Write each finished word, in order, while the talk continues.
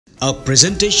A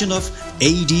presentation of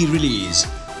AD Release.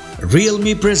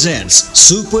 Realme presents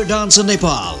Super Dancer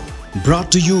Nepal.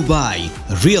 Brought to you by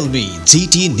Realme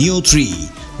GT Neo 3.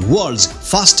 World's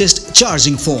fastest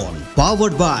charging phone.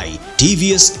 Powered by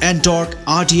TVS Ntorq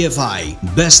RTFI.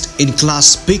 Best in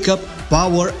class pickup,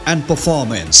 power and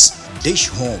performance. Dish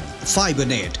Home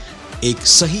FiberNet. एक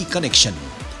सही connection.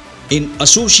 In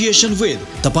association with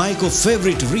तपाईको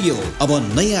favourite real अब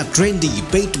नयाँ trendy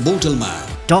पेट बोतलमा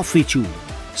toffee चू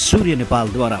सूर्य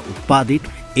नेपालद्वारा उत्पादित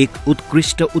एक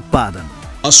उत्कृष्ट उत्पादन.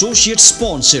 Associate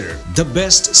sponsor The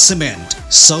Best Cement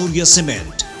सौर्य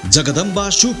सिमेन्ट, जगदम्बा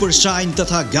सुपर शाइन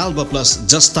तथा गाल्बा प्लस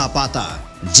जस्ता पाता,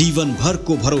 जीवन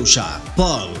भरको भरोसा.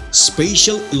 Perl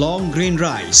special long grain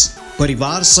rice,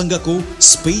 परिवारसँगको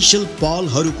special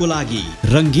पलहरूको लागि.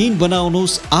 रंगीन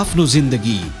बनाउनुहोस् आफ्नो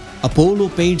जिन्दगी अपोलो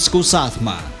पेन्ट्सको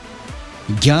साथमा.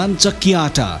 ज्ञान चक्की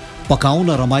आटा,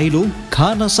 पकाउन रमाइलो,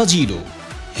 खान सजिलो.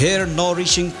 Hair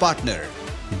नरिशिङ partner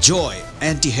Joy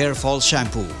Anti-Hair Fall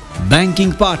Shampoo.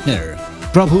 Banking partner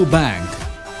Prabhu Bank.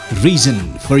 Reason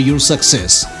for your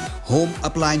success. Home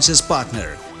appliances partner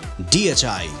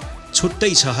DHI.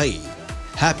 छुट्टै छ है.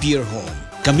 Happier Home.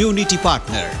 Community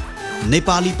partner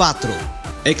Nepali Patro.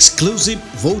 Exclusive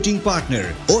voting partner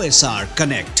OSR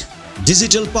Connect.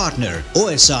 Digital partner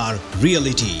OSR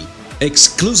Reality.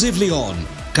 Exclusively on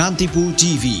Kantipur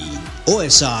TV.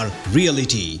 OSR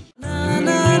Reality.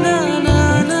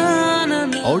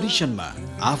 ऑडिशनमा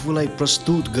आफूलाई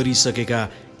प्रस्तुत गरिसकेका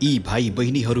यी भाइ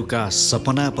बहिनीहरूका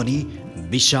सपना पनि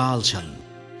विशाल छन्.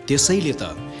 त्यसैले त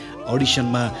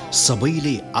ऑडिशनमा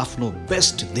सबैले आफ्नो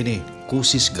बेस्ट दिने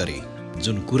कोसिस गरे,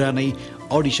 जुन कुरा नै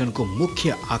ऑडिशनको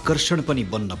मुख्य आकर्षण पनि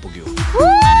बन्न पुग्यो.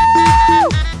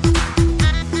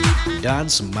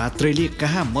 डान्स मात्रैले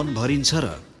कहाँ मन भरिन्छ र.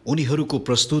 उनीहरूको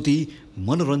प्रस्तुति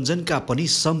मनोरञ्जनका पनि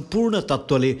सम्पूर्ण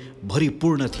तत्त्वले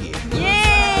भरिपूर्ण थिए.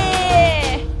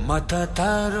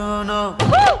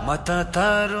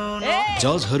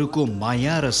 जजहरूको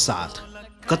माया र साथ,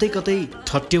 कतै कतै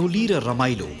ठट्यौली र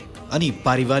रमाइलो, अनि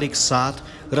पारिवारिक साथ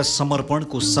र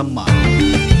समर्पणको सम्मान.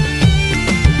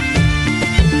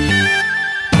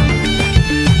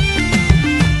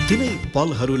 तिनै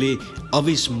पलहरूले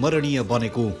अविस्मरणीय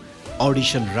बनेको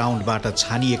ऑडिशन राउन्डबाट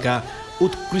छानिएका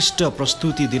उत्कृष्ट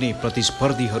प्रस्तुति दिने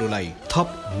प्रतिस्पर्धीहरूलाई थप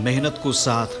मेहनतको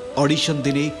साथ ऑडिशन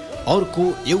दिने अर्को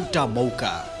एउटा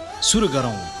मौका. सुरु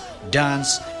गरौँ डान्स,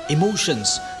 इमोशन्स,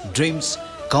 ड्रिम्स,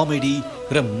 कमेडी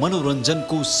र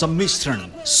मनोरञ्जनको सम्मिश्रण.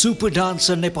 Super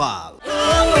dancer Nepal.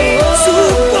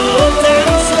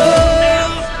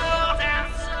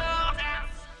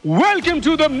 Welcome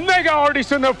to the mega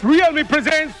audition of Realme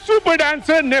presents Super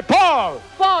Dancer Nepal.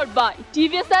 Powered by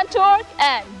TVS Ntorq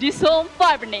and D.O.P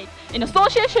FiberNet in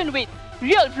association with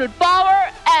Real Fruit Power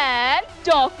and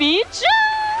Toffee Chew.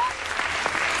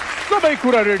 सबै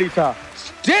कुरा ready छ.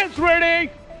 Stage ready,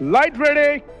 light ready,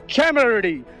 camera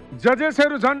ready.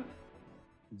 जजेसहरू छन्.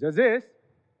 जजेस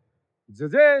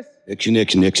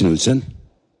action Wilson.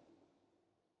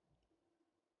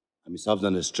 हामी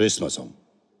सबजना स्ट्रेसमा छौँ.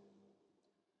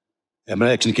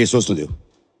 हामीलाई action के सोच्नु दियो.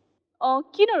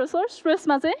 किन र सर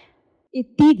स्ट्रेसमा चाहिँ?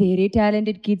 यति धेरै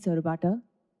ट्यालेन्टेड किड्सहरूबाट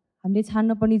हामीले छान्न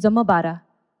पनि जम्मा 12,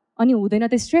 अनि हुँदैन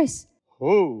त स्ट्रेस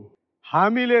हो.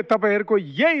 हामीले तपाईहरुको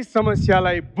यही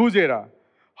समस्यालाई बुझेर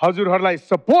हजुरहरूलाई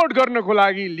सपोर्ट गर्नको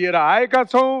लागि लिएर आएका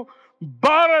छौं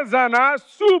 12 जना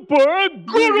सुपर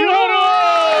गुरुहरू.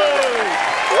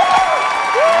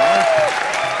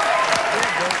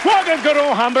 स्वागत गरौँ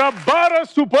हाम्रा 12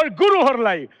 सुपर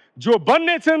गुरुहरूलाई जो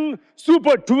बन्नेछन्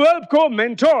सुपर 12 को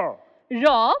मेन्टर. र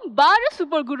 12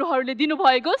 सुपर गुरुहरूले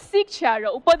दिनुभएको शिक्षा र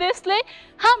उपदेशले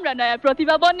हाम्रा नयाँ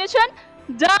प्रतिभा बन्नेछन्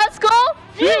डान्सको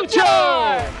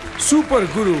future. Super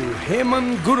Guru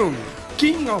Hemant Gurung,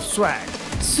 king of swag.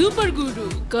 Super Guru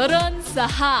Karan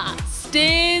Shah,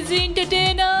 stage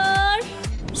entertainer.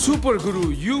 Super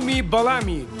Guru Yumi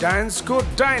बलामी, डान्सको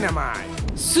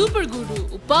डायनामाइट. सुपर गुरु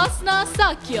उपासना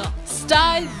साक्य,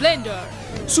 स्टाइल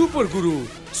ब्लेन्डर. सुपर गुरु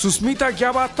Susmita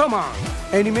ग्याबा Tamang,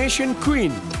 animation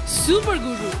queen. Super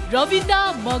गुरु Ravita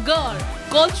Magar,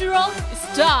 cultural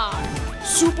star.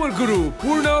 Super गुरु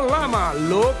पूर्ण लामा,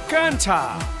 लोक कान्छा.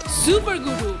 सुपर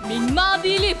गुरु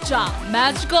मिङमादी लेप्चा,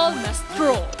 म्याजिकल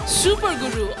मास्ट्रो. सुपर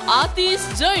गुरु आतिश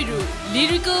जयरू,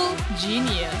 लिरिकल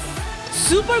जिनियस.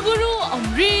 सुपर गुरु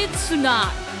अमृत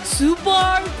सुनार,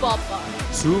 super पपर.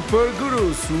 Super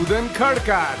गुरु सुदन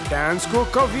खड्का, डान्सको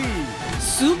कवि.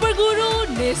 Super गुरु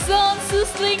nation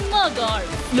सुस्लिङ Magar,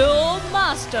 flow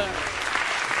master.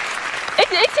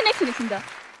 एकछिन त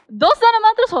 10 जना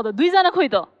मात्र छ त, 2 जना खोइ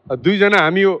त. 2 जना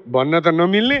हामी हो भन्न त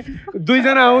नमिल्ने. 2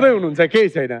 जना आउँदै हुनुहुन्छ, केही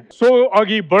छैन. सो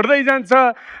अघि बढ्दै जान्छ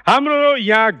हाम्रो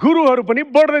यहाँ गुरुहरू पनि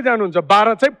बढ्दै जानुहुन्छ.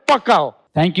 12 चाहिँ पक्का हो.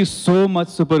 Thank you so much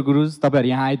super gurus तपाईँहरू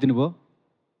यहाँ आइदिनु भयो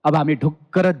अब हामी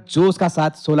ढुक्क र जोसका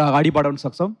साथ सोला अगाडि बढाउन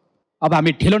सक्छौँ अब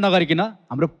हामी ढिलो नगरिकन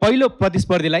हाम्रो पहिलो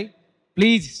प्रतिस्पर्धीलाई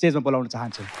प्लिज स्टेजमा बोलाउन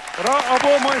चाहन्छु र अब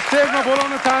म स्टेजमा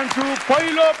बोलाउन चाहन्छु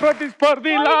पहिलो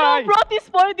प्रतिस्पर्धीलाई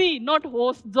प्रतिस्पर्धी नट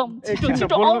होस्ट जम छिटो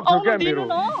छिटो आउनु दिनु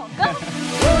न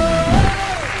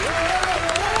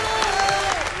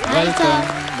welcome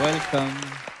welcome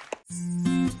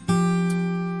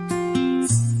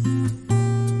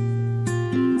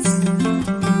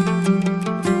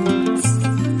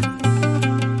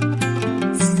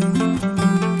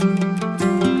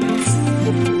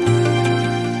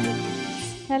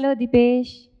hello Dipesh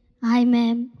high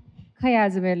ma'am खै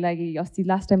आज मेरो लागि अस्ति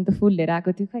लास्ट टाइम त फुल लिएर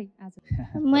आएको थियो खै आज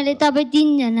मैले तपाईँ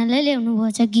 3 जनालाई ल्याउनु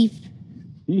भएछ गिफ्ट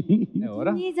हो र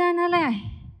 3 जनालाई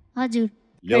हजुर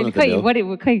ल्याउनु खै बढी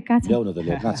खै कहाँ छ ल्याउनु त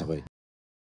कहाँ छ खै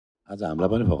आज हामीलाई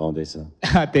पनि फकाउँदैछ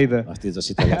त्यही त अस्ति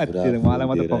जसितालाई पुरा मलाई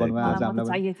मात्र पकाउनु भयो आज हामीलाई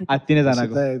आज 3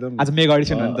 जनाको आज मेगा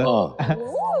अडिसन हो नि त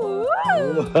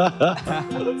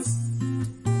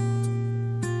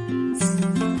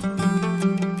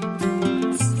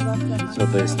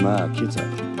त यसमा के छ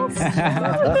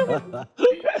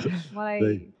मलाई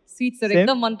स्वीट्सहरु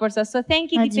एकदम मन पर्छ so thank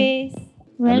you Dipesh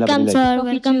welcome sir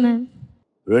welcome ma'am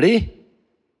ready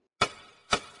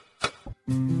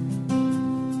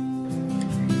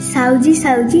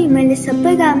साउजी मैले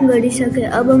सबै काम गरिसके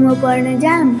अब म पढ्न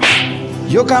जाम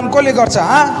यो काम कसले गर्छ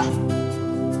हा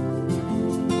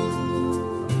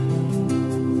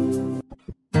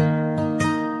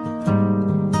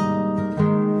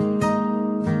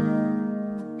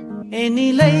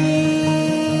एनीलाई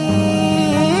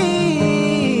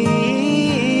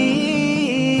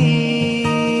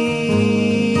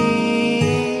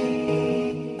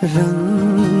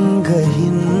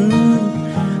रंगहीन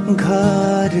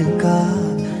घरका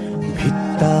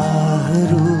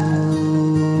भित्ताहरू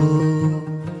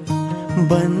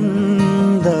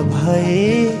बन्द भए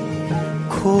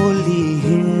खोली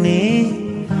हिँड्ने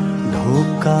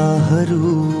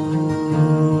ढोकाहरू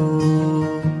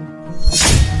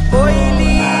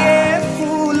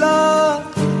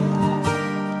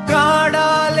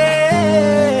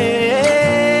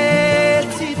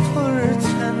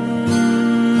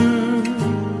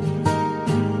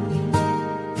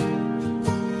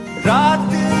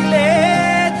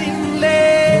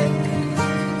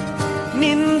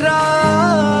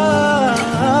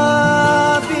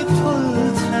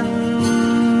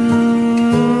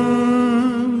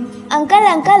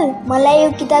अंकल मलाई यो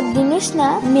किताब दिनुस् न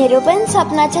मेरो पनि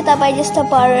सपना छ तपाईँ जस्तो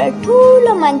पढेर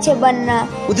ठुलो मान्छे बन्न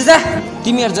उति जा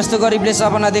तिमीहरु जस्तो गरिबले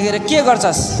सपना देखेर के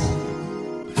गर्छस्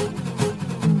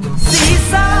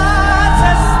सीसा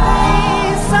जस्तै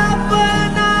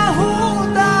सपना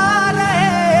हुँदा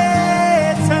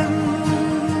रहेछन्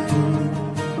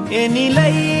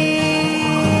एनीलाई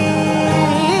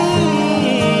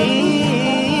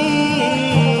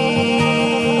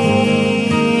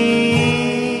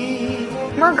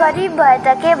गरीब भए त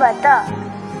के भयो त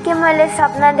के मैले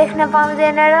सपना देख्न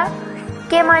पाउँदैन र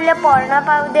के मैले पढ्न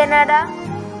पाउँदैन र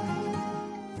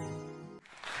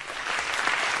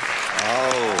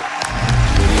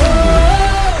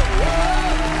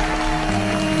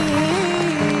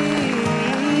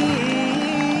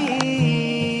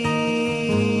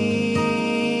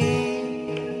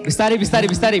बिस्तारै बिस्तारै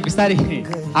बिस्तारै बिस्तारै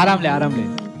आरामले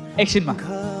एकछिनमा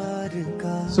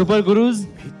सुपर गुरुज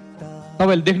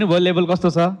तपाईहरुले देख्नुभयो लेभल कस्तो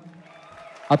छ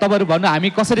तपाईहरु भन्नु हामी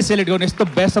कसरी सेलेक्ट गर्ने यस्तो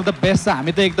बेस्ट अफ द बेस्ट छ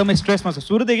हामी त एकदमै स्ट्रेसमा छ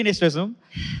सुरुदेखि नै स्ट्रेस हौं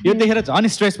यो देखेर झन्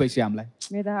स्ट्रेस भइसक्यो हामीलाई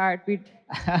मेरो हार्ट बिट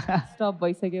स्टप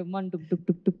भइसक्यो मन टुक टुक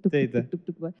टुक टुक टुक टुक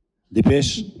टुक भयो दिपेश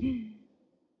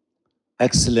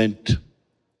एक्सलेन्ट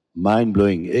माइन्ड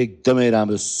ब्लोइङ एकदमै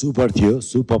राम्रो सुपर थियो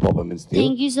सुपर परफर्मेन्स थियो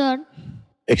थ्यांक यू सर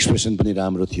एक्सप्रेसन पनि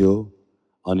राम्रो थियो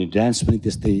अनि डान्स पनि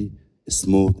त्यस्तै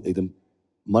स्मुथ एकदम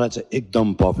मलाई चाहिँ एकदम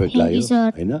पर्फेक्ट लाग्यो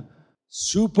हैन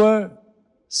सुपर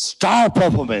स्टार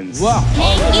परफर्मेन्स वाह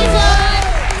थ्यांक यू सर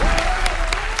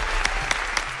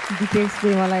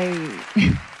दिपेशले मलाई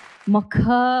मख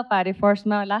पारे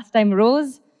फर्स्टमा लास्ट टाइम रोज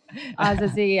आज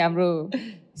चाहिँ हाम्रो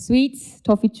स्वीट्स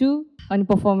टफिचु अनि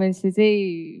परफर्मेन्सले चाहिँ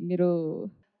मेरो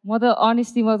म त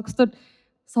अनेस्टली म कस्तो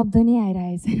शब्द नै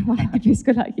आइरहेको छैन मलाई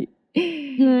दिपेशको लागि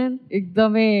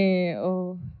एकदमै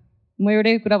म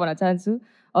एउटै कुरा भन्न चाहन्छु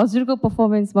हजुरको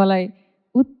परफर्मेन्स मलाई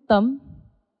उत्तम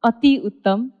अति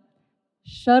उत्तम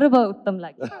सर्व उत्तम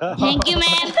लाग्यो थ्यांक यू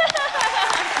म्याम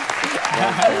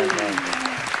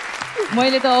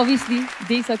मैले त अभियसली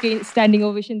दिइसकेँ स्ट्यान्डिङ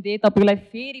ओभेसन दिएँ तपाईँलाई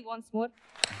फेरि once more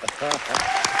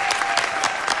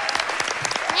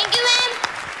thank you ma'am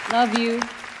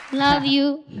love you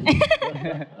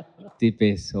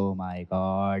Dipesh oh my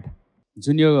God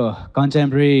जुन यो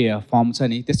कन्टेम्पोरेरी फर्म छ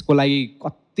नि त्यसको लागि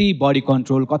कति बडी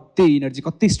कन्ट्रोल कति इनर्जी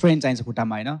कति स्ट्रेन्थ चाहिन्छ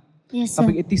खुट्टामा होइन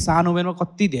तपाईँको यति सानो उमेरमा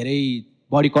कति धेरै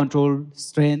बडी कन्ट्रोल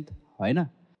स्ट्रेन्थ होइन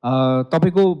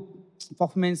तपाईँको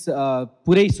पर्फर्मेन्स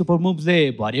पुरै सुपर मुभ्सले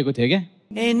भरिएको थियो क्या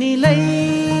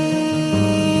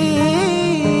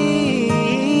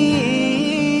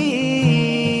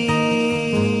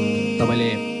तपाईँले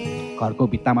घरको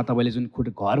भित्तामा तपाईँले जुन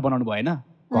घर बनाउनु भयो होइन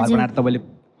घर बनाएर तपाईँले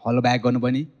फलो ब्याक गर्नु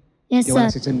पनि त्यो वाला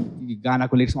सेक्सन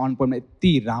गानाको लिरिक्स अन पोइन्टमा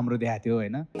यति राम्रो देखाएको थियो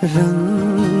होइन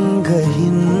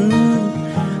रङ्गहीन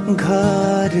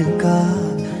घरका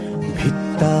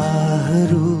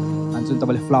भित्ताहरू अनि जुन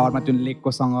तपाईँले फ्लावरमा जुन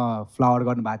लेककोसँग फ्लावर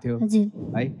गर्नुभएको थियो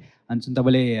है अनि जुन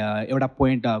तपाईँले एउटा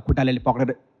पोइन्ट खुट्टाले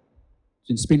पक्रेर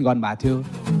जुन स्पिन गर्नुभएको थियो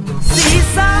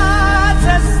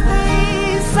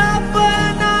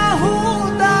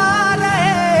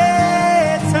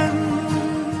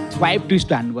स्वाइप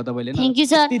ट्विस्ट हान्नुभयो तपाईँले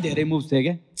यति धेरै मुभ्स थियो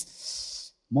क्या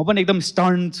म पनि एकदम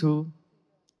स्टर्न छु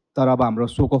तर अब हाम्रो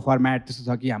सोको फर्मेट त्यस्तो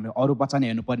छ कि हामीले अरू बच्चा नै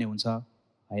हेर्नुपर्ने हुन्छ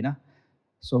होइन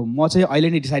सो म चाहिँ अहिले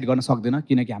नै डिसाइड गर्न सक्दिनँ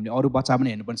किनकि हामीले अरू बच्चा पनि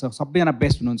हेर्नुपर्छ सबैजना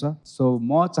बेस्ट हुनुहुन्छ सो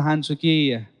म चाहन्छु कि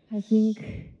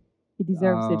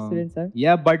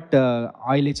या बट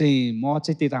अहिले चाहिँ म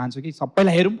चाहिँ त्यही चाहन्छु कि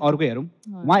सबैलाई हेरौँ अरूकै हेरौँ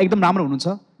उहाँ एकदम राम्रो हुनुहुन्छ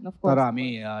तर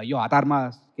हामी यो हतारमा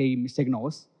केही मिस्टेक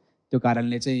नहोस् त्यो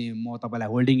कारणले चाहिँ म तपाईँलाई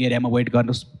होल्डिङ एरियामा वेट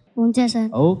गर्नुहोस् हुन्छ sir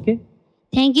okay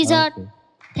thank you sir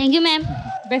thank you ma'am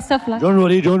best of lock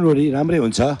don't worry राम्रै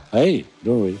हुन्छ है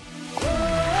don't worry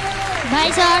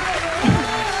by sir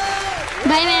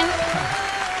by ma'am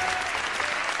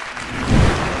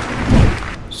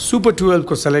super 12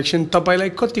 को सिलेक्सन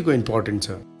तपाईलाई कतिको इम्पोर्टेन्ट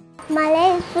छ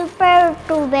मलाई सुपर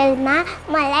 12 मा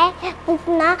मलाई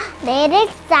पुग्न धेरै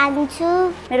चाहन्छु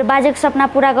मेरो बाजेको सपना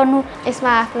पुरा गर्नु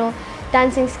यसमा आफ्नो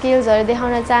डान्सिङ स्किल्सहरु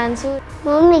देखाउन चाहन्छु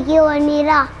मम्मी के गर्ने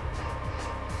र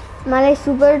मलाई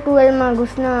सुपर 12 मा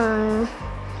घुस्न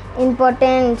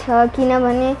इम्पोर्टेन्ट छ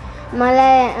किनभने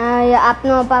मलाई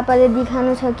आफ्नो पापाले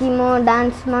देखाउनु छ कि म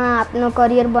डान्समा आफ्नो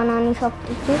करियर बनाउन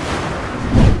सक्छु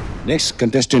नेक्स्ट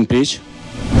कन्टेस्टेन्ट प्लिज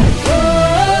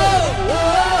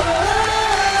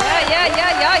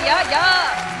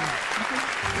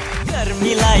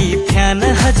गर्मीलाई फ्यान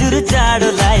हजुर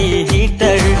जाडोलाई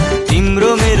हिटर तिम्रो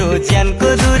मेरो ज्यानको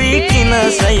दूरी किन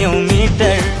 100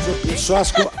 मिटर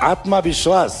विश्वासको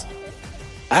आत्मविश्वास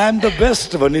आई एम द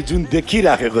बेस्ट भन्ने जुन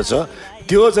देखिराखेको छ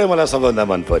त्यो चाहिँ मलाई सबभन्दा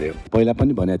मन पर्यो पहिला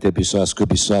पनि भनेको थिएँ विश्वासको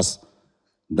विश्वास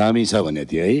दामी छ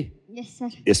भनेको थिएँ है यस सर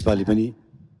यसपालि पनि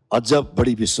अझ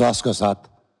बढी विश्वासको साथ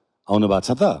आउनु भएको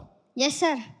छ त यस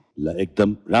सर ल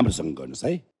एकदम राम्रोसँग गर्नुस्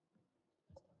है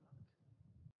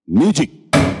म्युजिक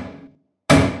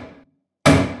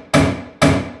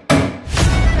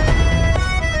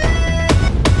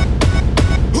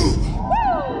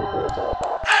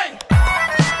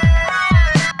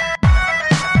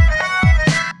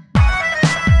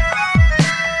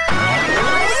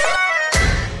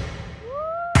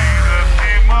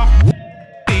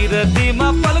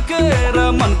पल्केर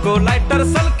मनको लाइटर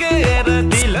सल्केर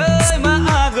दिलैमा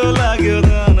आगो लाग्यो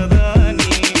दानदानी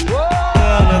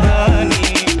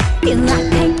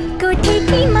त्यो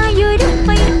ठेकीमा यो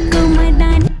रुपैयाँको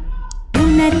मदानी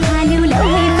हुन थाल्यो लौ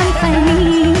है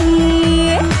फलफली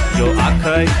यो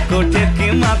आँखैको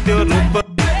ठेकीमा त्यो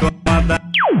रुपैयाँको मदानी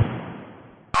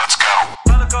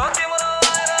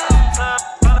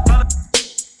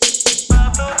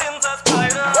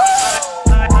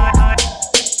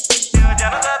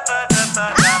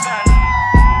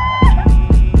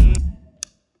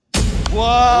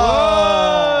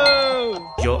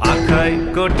यो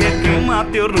आँखैको ठेकीमा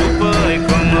त्यो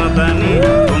रुपैयाँको मदानी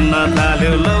घुम्न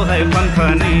थाल्यो लौ है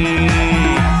फनफनी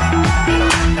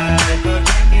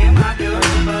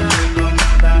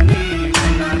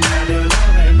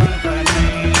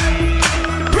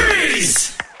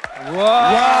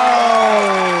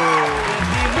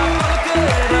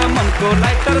मनको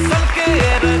लाइटर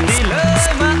सल्केर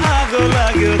दिलैमा आगो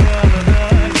लाग्यो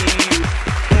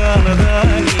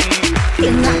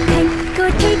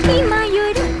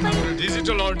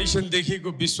डिजिटल अडिसन देखिको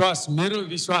विश्वास मेरो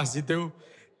विश्वास जित्यो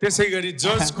त्यसै गरी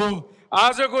जजको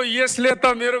आजको यसले त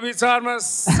मेरो विचारमा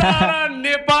सारा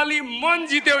नेपाली मन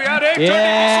जित्यो यार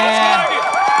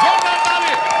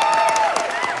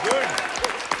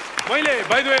मैले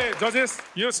बाइ द वे जजेस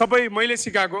यो सबै मैले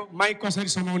सिकाएको माइक कसरी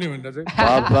समाउने भनेर चाहिँ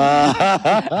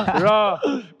र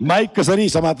माइक कसरी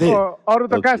समाते अरु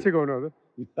त कहाँ सिकाउनु हो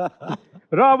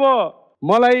र अब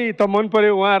मलाई त मन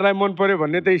पर्यो उहाँहरूलाई मन पर्यो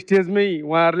भन्ने त स्टेजमै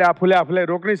उहाँहरूले आफूलाई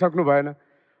रोक्नै सक्नु भएन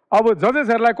अब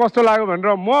जजेसहरूलाई कस्तो लाग्यो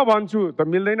भनेर म भन्छु त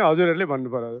मिल्दैन हजुरहरूले भन्नु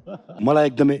पर्यो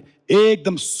मलाई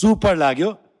एकदम सुपर लाग्यो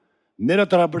मेरो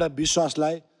तर्फबाट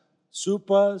विश्वासलाई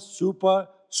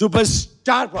सुपरस्टार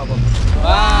पर्फर्मेन्स।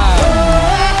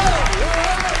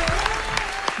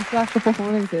 विश्वासको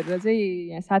पर्फर्मेन्स हेरेर चाहिँ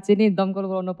यहाँ साँच्चै नै दमकल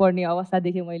गराउनु पर्ने अवस्था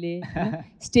देखेँ मैले।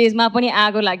 स्टेजमा पनि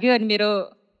आगो लाग्यो अनि मेरो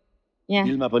यहाँ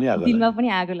दिलमा पनि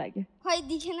आगो लाग्यो। खै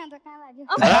दिखेन त कहाँ लाग्यो।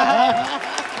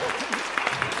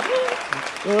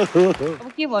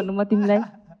 अब के भन्नु म तिमीलाई,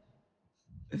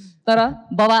 तर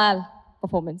बवाल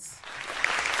पर्फर्मेन्स।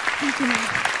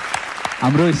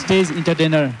 हाम्रो स्टेज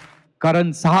इन्टरटेनर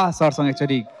करण शाह सरसँग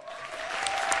एकचोटि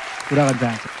कुरा गर्न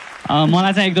चाहन्छु।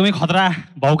 मलाई चाहिँ एकदमै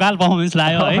खतरा भौकाल पर्फर्मेन्स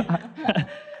लाग्यो है।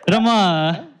 र म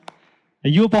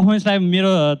यो पर्फर्मेन्सलाई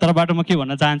मेरो तर्फबाट म के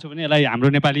भन्न चाहन्छु भने यसलाई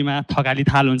हाम्रो नेपालीमा थकाली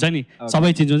थाल हुन्छ नि,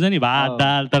 सबै चिज हुन्छ नि, भात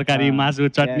दाल तरकारी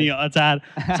मासु चटनी अचार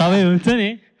सबै हुन्छ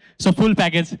नि। सो फुल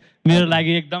प्याकेज मेरो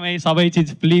लागि एकदमै सबै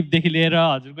चिज फ्लिपदेखि लिएर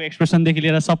हजुरको एक्सप्रेसनदेखि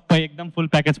लिएर सबै एकदम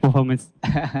फुल प्याकेज पर्फर्मेन्स।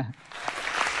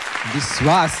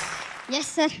 विश्वास। यस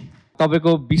सर।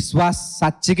 तपाईँको विश्वास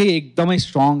साँच्चीकै एकदमै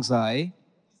स्ट्रङ छ है।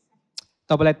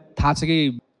 तपाईँलाई थाहा छ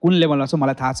कि कुन लेभलमा छ,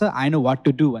 मलाई थाहा छ। I know what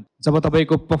to do भन्। जब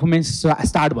तपाईँको पर्फर्मेन्स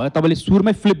स्टार्ट भयो तपाईँले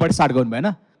सुरमै फ्लिपबाट स्टार्ट गर्नु भएन,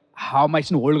 हाउमा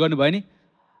एकछिन होल्ड गर्नुभयो नि,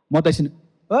 म त एकछिन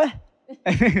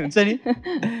हुन्छ नि।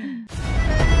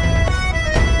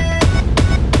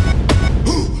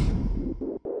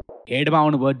 हेडमा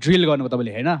आउनुभयो, ड्रिल गर्नुभयो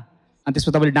तपाईँले होइन, अनि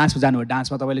त्यसमा तपाईँले डान्समा जानुभयो।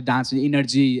 डान्समा तपाईँले डान्स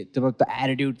इनर्जी, तपाईँको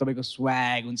एटिट्युड, तपाईँको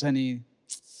स्वाग हुन्छ नि,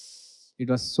 इट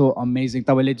वाज सो अमेजिङ।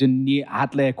 तपाईँले जुन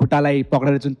हातलाई खुट्टालाई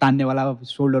पक्रेर जुन तान्नेवाला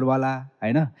सोल्डरवाला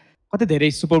होइन, कति धेरै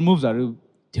सुपर मुभ्सहरू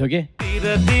थियो के।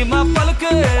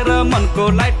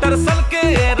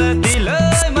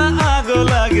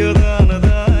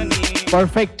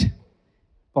 पर्फेक्ट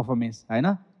पर्फर्मेन्स होइन।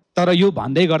 तर यो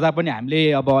भन्दै गर्दा पनि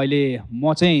हामीले अब अहिले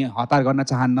म चाहिँ हतार गर्न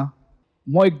चाहन्न,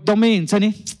 म एकदमै हुन्छ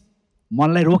नि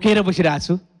मनलाई रोकेर बसिरहेको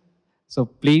छु। सो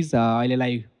प्लिज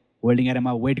अहिलेलाई होल्डिङ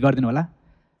एरियामा वेट गरिदिनु होला,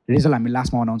 रिजल्ट हामी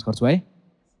लास्टमा अनाउन्स गर्छौँ है।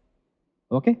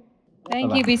 ओके,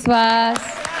 थ्याङ्क यू विश्वास।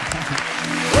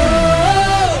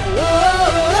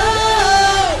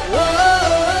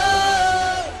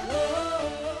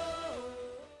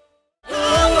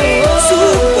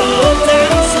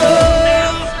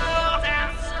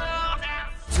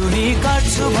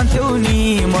 भन्थ्यौ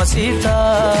नि मसित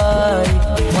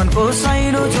मनको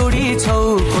साइनो जोडी छौ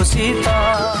खुसित।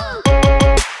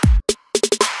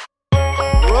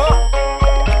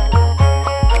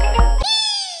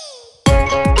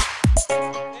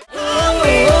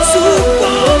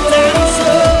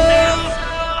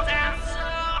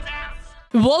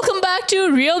 Welcome back to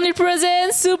Realme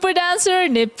presents Super Dancer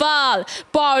Nepal,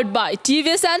 powered by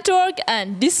TVS Antwerp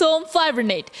and D.O.P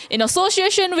Fibernet in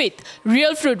association with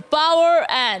Real Fruit Power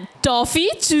and Toffee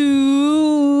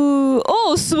 2.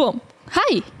 Oh, Subham,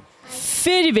 hi.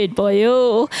 Very भेट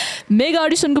भयो। मेगा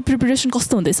अडिसनको प्रिपरेसन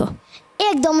कस्तो हुँदैछ?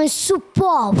 एकदमै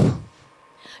सुपर्ब।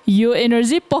 यो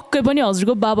एनर्जी पक्कै पनि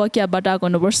हजुरको बाबा क्याबबाट आएको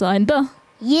हुनुपर्छ हैन त?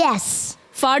 यस।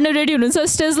 फाड्न रेडी हुनुहुन्छ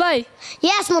स्टेजलाई?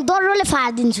 यस, म डरले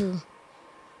फाड्दिन्छु।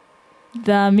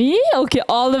 Dami, okay,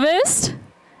 all the best.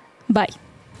 Bye.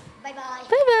 Bye bye.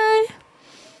 Bye bye.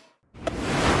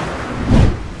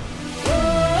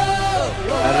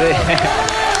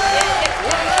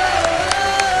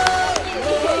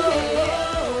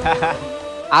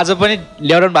 आज पनि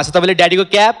ल्याउनु भएको छ तपाईँले ड्याडीको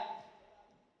क्याप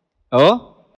हो?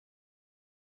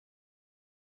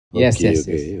 यस यस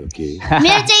ओके।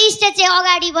 मेरो चाहिँ स्टेज चाहिँ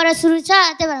अगाडिबाट सुरु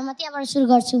छ, त्यही भएर म त्यहाँबाट सुरु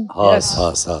गर्छु। हस्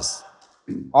हस् हस्।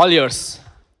 All yours.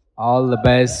 All the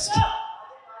best.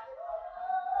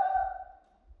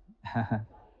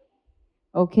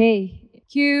 Okay,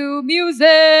 cue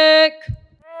music.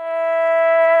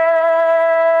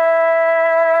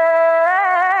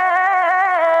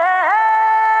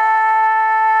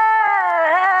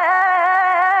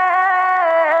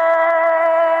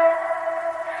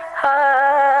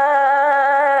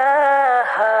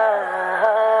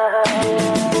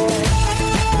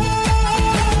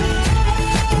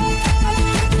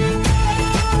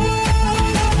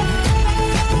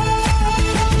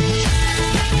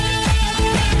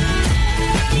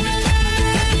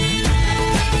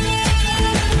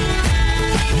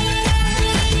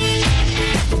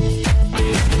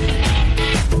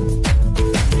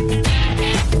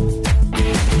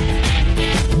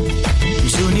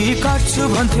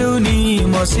 भन्थ्यौ नि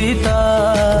मसित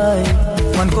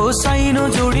मनको साइनो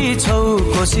जोडी छौ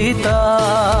कोसित।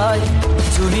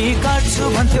 जुनी काट्छु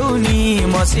भन्थ्यौ नि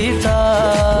मसित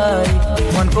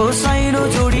मनको साइनो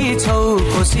जोडी छौ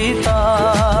कोसित।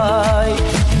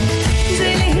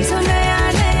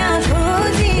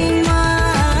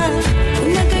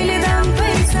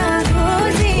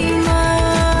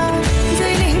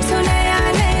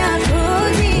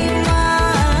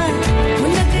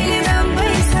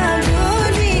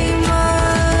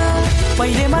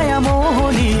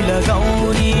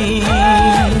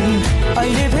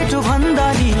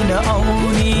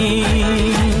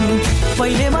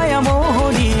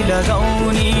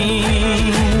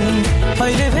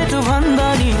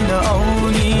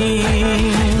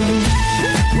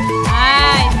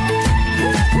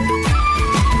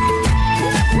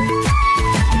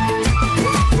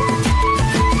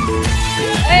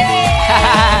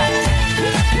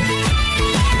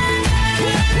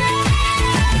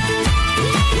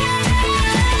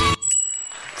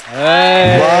 शुभम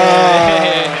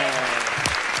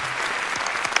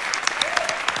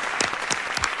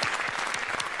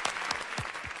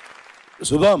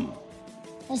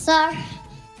सर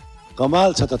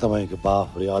कमाल छ त तपाईँको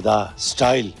बाफ रे अदा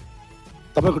स्टाइल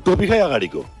तपाईँको टोपी खै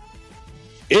अगाडिको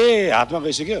ए हातमा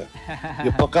गइसक्यो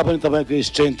यो पक्का पनि तपाईँको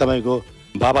स्ट्रेन्थ तपाईँको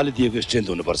बाबाले दिएको स्ट्रेन्थ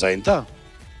हुनुपर्छ हैन त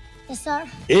सर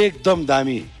एकदम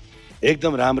दामी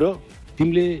एकदम राम्रो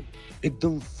तिमीले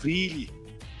एकदम फ्रीली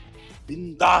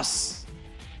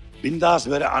बिन्दास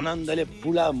भएर आनन्दले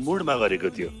पुरा मुडमा गरेको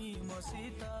थियो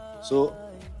सो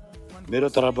मेरो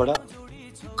तर्फबाट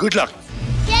गुड लक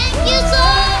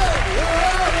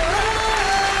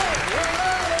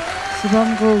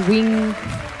शुभमको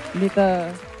विङले त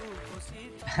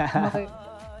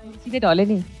सिधै ढले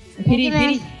नि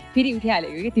फेरि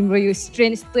उठिहालेको कि तिम्रो यो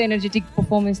स्ट्रेन्थ यस्तो एनर्जेटिक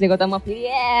पर्फर्मेन्सले गर्दा म फेरि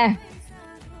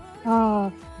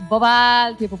बबाल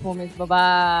थियो पर्फर्मेन्स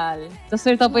बबाल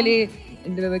जसरी तपाईँले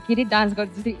के अरे डान्स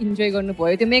गर्दा जस्तै इन्जोय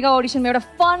गर्नुभयो त्यो मेगा अडिसनमा एउटा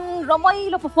फन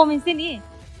रमाइलो पर्फर्मेन्स थियो नि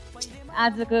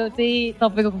आजको चाहिँ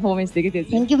तपाईँको पर्फर्मेन्स थियो कि त्यो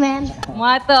थ्याङ्क यू म्याम म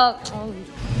त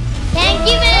थ्याङ्क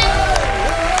यू म्याम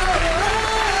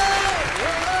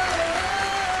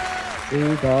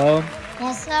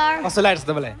कस्तो लाग्छ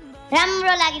तपाईँलाई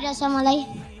राम्रो लागिरहेछ मलाई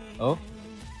हो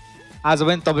आज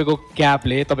पनि तपाईँको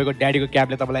क्यापले तपाईँको ड्याडीको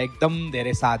क्यापले तपाईँलाई एकदम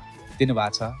धेरै साथ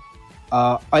दिनुभएको छ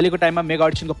अहिलेको टाइममा मेगा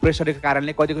अडिसनको प्रेसरको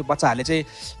कारणले कतिको बच्चाहरूले चाहिँ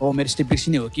हो मेरो स्टेप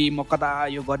बिर्सिने हो कि म कता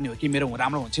यो गर्ने हो कि मेरो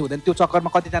राम्रो हुन्छ हुँदैन त्यो चक्करमा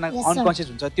कतिजना अनकन्सियस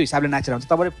हुन्छ त्यो हिसाबले नाचेर हुन्छ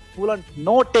तपाईँले full on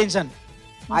no tension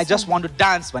I just want to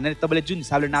dance भनेर तपाईँले जुन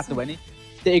हिसाबले नाच्नु भयो नि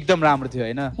त्यो एकदम राम्रो थियो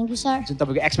होइन जुन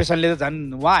तपाईँको एक्सप्रेसनले त झन्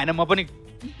वा होइन म पनि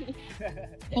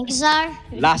थ्याङ्क यू सर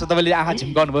लास्टमा तपाईँले आँखा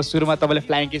झिम्काउनु भयो सुरुमा तपाईँले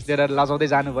फ्लाइङ किस दिएर लजाउँदै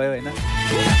जानुभयो होइन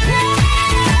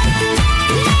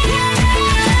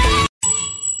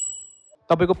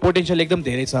तपाईँको पोटेन्सियल एकदम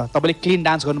धेरै छ तपाईँले क्लिन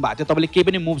डान्स गर्नुभएको थियो तपाईँले केही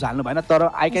पनि मुभ्स हाल्नु भएन तर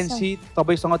आई क्यान सी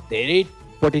तपाईँसँग धेरै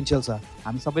पोटेन्सियल छ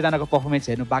हामी सबैजनाको पर्फर्मेन्स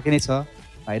हेर्नु बाँकी नै छ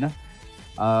होइन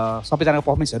सबैजनाको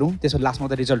पर्फर्मेन्स हेरौँ त्यसपछि लास्टमा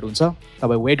त रिजल्ट हुन्छ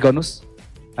तपाईँ वेट गर्नुहोस्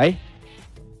है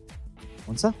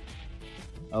हुन्छ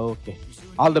okay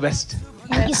all the best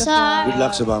good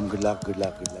lock Shubham good lock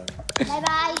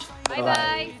by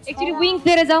by एकचोटि विङ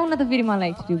दिएर जाऊ न त फेरि मलाई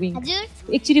एकचोटि विङ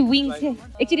एकचोटि विङ थियो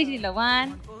एकचोटि ल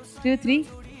 1 2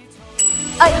 3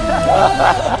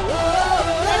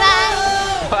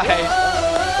 बाई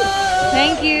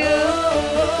थ्याङ्क यू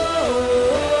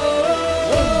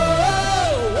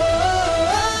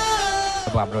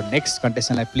अब हाम्रो नेक्स्ट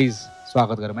कन्टेस्टेन्टलाई प्लिज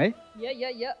स्वागत गरौँ है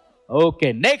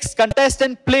okay next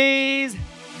contestant please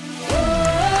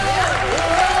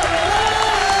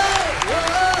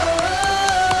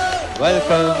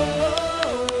welcome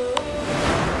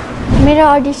मेरो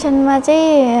अडिसनमा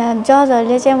चाहिँ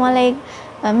जजहरूले चाहिँ मलाई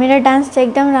मेरो डान्स चाहिँ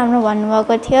एकदम राम्रो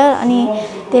भन्नुभएको थियो अनि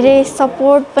धेरै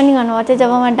सपोर्ट पनि गर्नुभएको थियो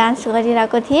जब म डान्स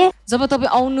गरिरहेको थिएँ जब तपाईँ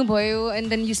आउनुभयो and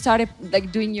then you started like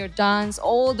doing your dance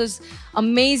all this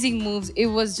amazing moves it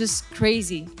was just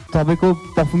crazy तपाईँको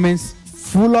performance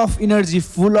full of energy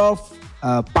full of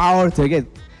power थियो क्या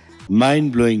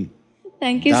माइन्ड ब्लोइङ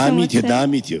थ्याङ्क यू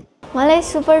दामी थियो मलाई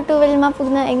सुपर 12मा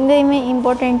पुग्न एकदमै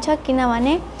इम्पोर्टेन्ट छ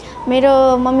किनभने मेरो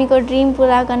मम्मीको ड्रिम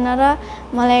पुरा गर्न र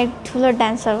मलाई ठुलो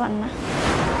डान्सर बन्न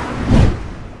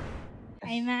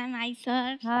high ma'am high sir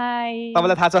high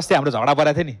तपाईँलाई थाहा छ अस्ति हाम्रो झगडा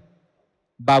परेको थियो नि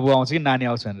बाबु आउँछ कि नानी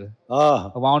आउँछ भनेर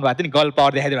अब आउनु भएको थियो नि गर्ल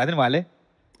पावर देखाइदिनु भएको थियो नि उहाँले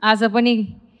आज पनि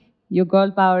यो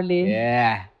गर्ल पावरले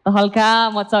हल्का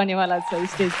मचाउनेवाला छ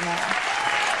स्टेजमा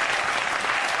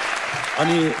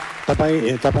अनि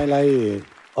तपाईँलाई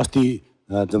अस्ति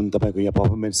जुन तपाईँको यहाँ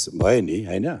पर्फर्मेन्स भयो नि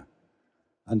होइन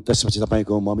अनि त्यसपछि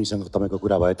तपाईँको मम्मीसँग तपाईँको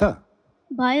कुरा भयो त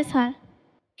भयो सर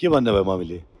के भन्नुभयो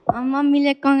मम्मीले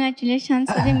मम्मीले कङ्ग्रेचुलेसन्स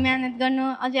अझै मिहिनेत गर्नु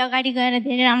अझै अगाडि गएर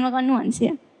धेरै राम्रो गर्नु भन्छ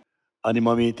अनि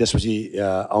मम्मी त्यसपछि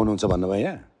आउनुहुन्छ भन्नुभयो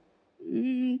यहाँ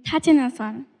थाहा छैन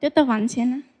सर त्यो त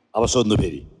भन्छेन अब सोध्नु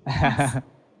फेरि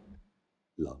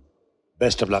ल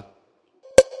बेस्ट अफ लक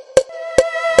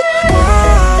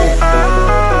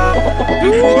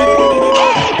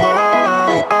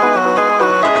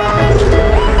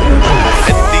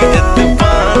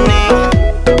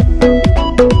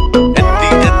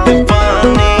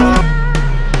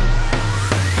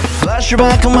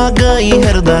फ्ल्यासब्याकमा गई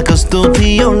हेर्दा कस्तो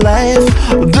थियो लाइफ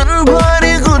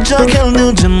दिनभरि गुच्चा खेल्नु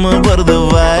जन्म पर्दो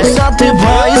भाइ साथी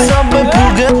भाइ सबै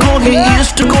पुगे कोही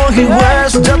इस्ट कोही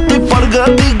वेस्ट जति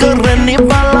प्रगति गरे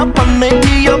नेपाल भन्ने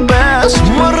थियो बेस्ट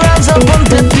म राजा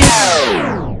बन्थे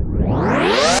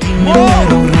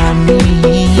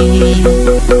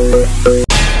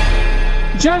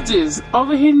Judges,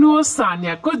 over here no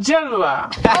Sanya ko jalwa.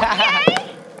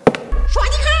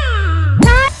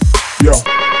 Yo.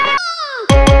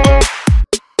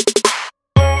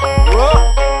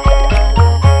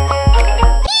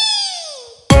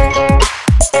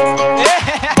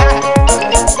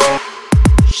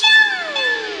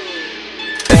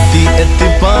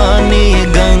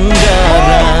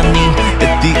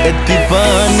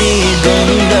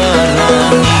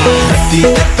 यति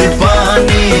यति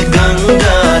पानी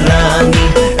गङ्गा रानी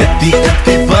यति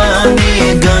यति पानी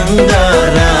गङ्गा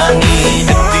रानी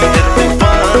यति यति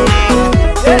पानी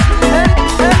यति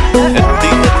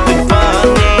यति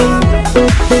पानी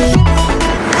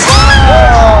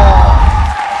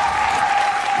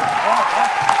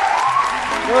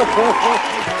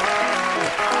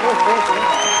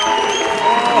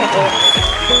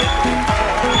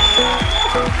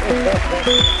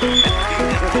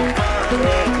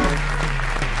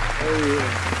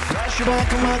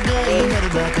फ्ल्यासब्याकमा गई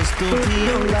हेर्दा कस्तो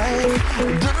थियो लाइफ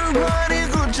दिनभरि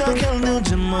गुच्चा खेल्नु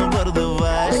जन्म पर्दो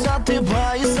भाइ साथी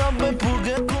भाइ सबै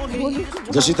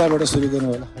पुगेको जसिताबाट सुरु गर्नु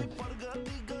होला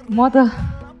म त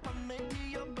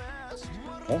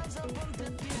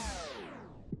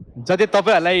जति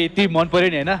तपाईँहरूलाई यति मन पर्यो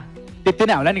नि होइन त्यति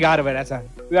नै हामीलाई नि गाह्रो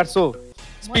भइरहेछ वी आर सो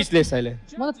स्पिचलेस अहिले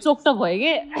म त चोकटक भयो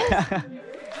कि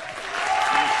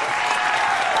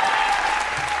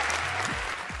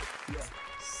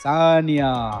सानिया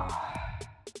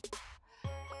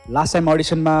लास्ट टाइम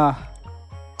अडिसनमा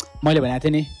मैले भनेको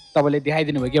थिएँ नि तपाईँले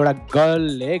देखाइदिनु भयो कि एउटा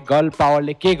गर्लले गर्ल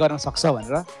पावरले के गर्न सक्छ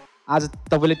भनेर आज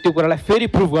तपाईँले त्यो कुरालाई फेरि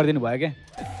प्रुभ गरिदिनु भयो क्या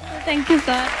थ्याङ्क यू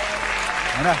सर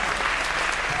होइन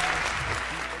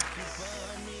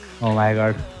ओ माई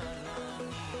गॉड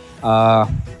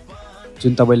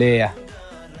जुन तपाईँले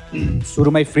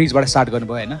सुरुमै फ्रिजबाट स्टार्ट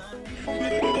गर्नुभयो होइन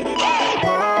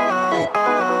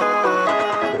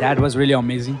द्याट वाज रियली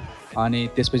अमेजिङ अनि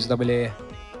त्यसपछि तपाईँले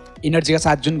इनर्जीका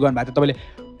साथ जुन गर्नुभएको थियो तपाईँले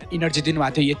इनर्जी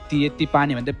दिनुभएको थियो यति यति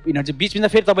पानी भन्दा इनर्जी बिचमा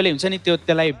फेरि तपाईँले हुन्छ नि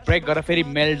त्यसलाई ब्रेक गरेर फेरि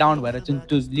मेल्ट डाउन भएर जुन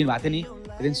त्यो लिनुभएको थियो नि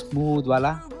एकदम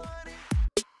स्मुथवाला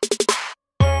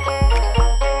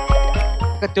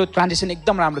त्यो ट्रान्जेक्सन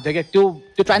एकदम राम्रो थियो क्या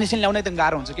त्यो ट्रान्जेक्सन ल्याउन एकदम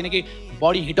गाह्रो हुन्छ किनकि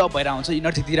बडी हिटअप भएर आउँछ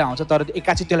इनर्जी दिएर आउँछ तर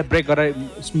एकैछिन त्यसलाई ब्रेक गरेर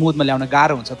स्मुथमा ल्याउन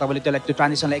गाह्रो हुन्छ तपाईँले त्यसलाई त्यो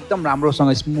ट्रान्जेक्सनलाई एकदम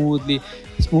राम्रोसँग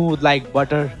स्मुथ लाइक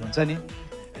बटर हुन्छ नि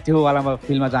त्यो वालामा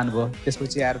फिल्डमा जानुभयो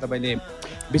त्यसपछि आएर तपाईँले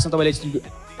बिचमा तपाईँले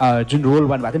जुन रोल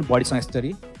गर्नुभएको थियो नि बडीसँग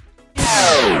यसरी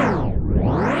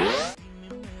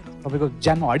तपाईँको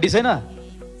ज्यानमा हड्डी छैन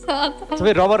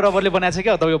सबै रबरले बनाएको छ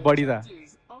क्या तपाईँको बडी त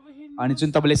अनि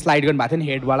जुन तपाईँले स्लाइड गर्नुभएको थियो नि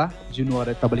हेडवाला जुन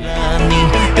गरेर तपाईँले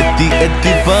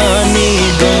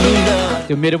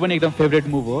त्यो मेरो पनि एकदम फेभरेट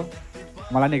मुभ हो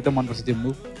मलाई नि एकदम मनपर्छ त्यो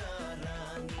मुभ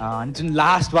अनि जुन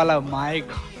लास्टवाला माइ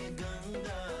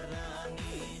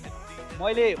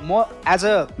म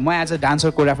एज अ डान्सर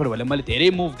कोरियोग्राफर भएर मैले धेरै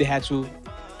मुभ देखाएको छु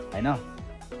होइन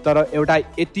तर एउटा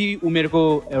यति उमेरको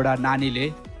एउटा नानीले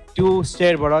त्यो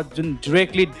स्टेयरबाट जुन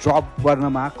डिरेक्टली ड्रप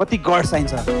गर्नमा कति गड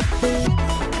चाहिन्छ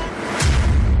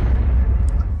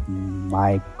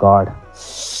माई गड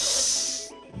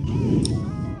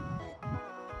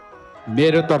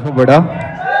मेरो तर्फबाट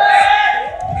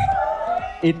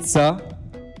it's a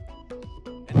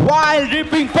wild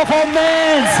रिपिङ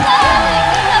performance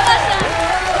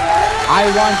I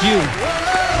want you.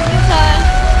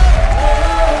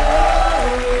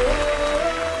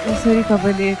 यसरी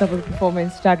तपाईँले तपाईँको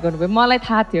पर्फर्मेन्स स्टार्ट गर्नुभयो मलाई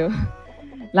थाहा थियो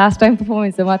लास्ट टाइम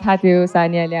पर्फर्मेन्समा थाहा थियो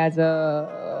सानियाले आज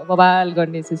बवाल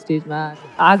गर्ने छ स्टेजमा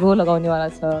आगो लगाउनेवाला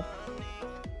छ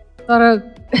तर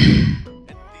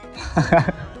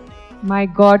माई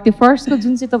गड त्यो फर्स्टको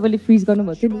जुन चाहिँ तपाईँले फ्रिज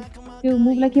गर्नुभएको थियो नि त्यो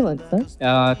मुभलाई के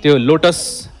भन्छ त्यो लोटस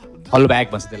फल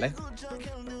ब्याग भन्छ त्यसलाई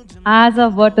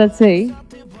आजबाट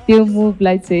चाहिँ त्यो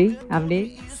मुभलाई चाहिँ हामीले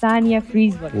सानिया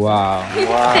फ्रिज भन्छ वाउ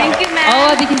थ्यांक यू म्याम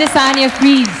अबदेखि चाहिँ Sania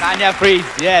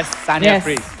fridge yes Sania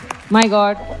fridge my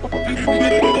God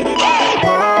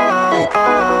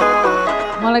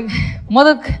मलाई म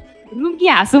त रुम्की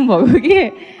हाँसौँ भएको कि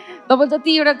तपाईँ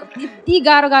जति एउटा यति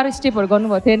गाह्रो स्टेपहरू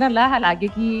गर्नुभएको थियो होइन ला लाग्यो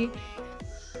कि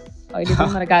अहिले पनि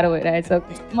मलाई गाह्रो भइरहेछ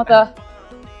म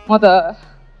त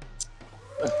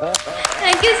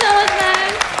thank you so much ma'am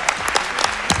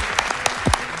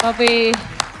तपाईँ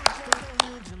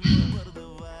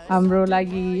हाम्रो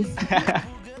लागि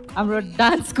हाम्रो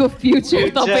डान्सको फ्युचर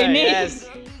तपाईँ नै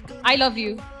I love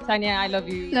you Sania I love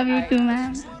you to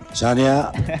ma'am Sania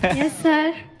yes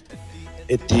sir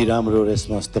यति राम्रो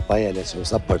रेस्पोन्स त पाइहालेको छौ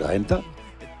सबबाट होइन त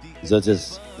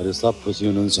जजेसहरू सब खुसी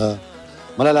हुनुहुन्छ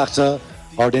मलाई लाग्छ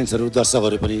अडियन्सहरू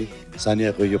दर्शकहरू पनि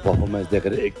सानियाको यो पर्फर्मेन्स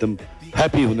देखेर एकदम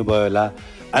ह्याप्पी हुनुभयो होला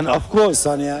एन्ड अफकोर्स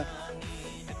सानिया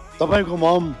तपाईँको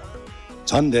मम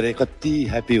झन् धेरै कति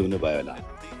ह्याप्पी हुनुभयो होला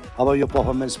अब यो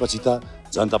पर्फर्मेन्स पछि त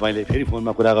झन् तपाईँले फेरि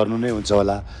फोनमा कुरा गर्नु नै हुन्छ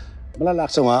होला मलाई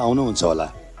लाग्छ उहाँ आउनुहुन्छ होला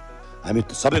हामी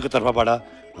सबैको तर्फबाट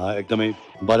एकदमै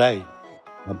बधाई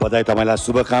तपाईँलाई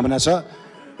शुभकामना छ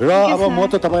र अब म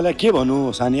त तपाईँलाई के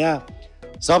भनौँ सानिया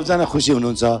सबजना खुसी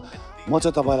हुनुहुन्छ म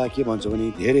चाहिँ तपाईँलाई के भन्छु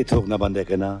भने धेरै थोक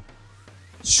नभन्दैकन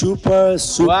super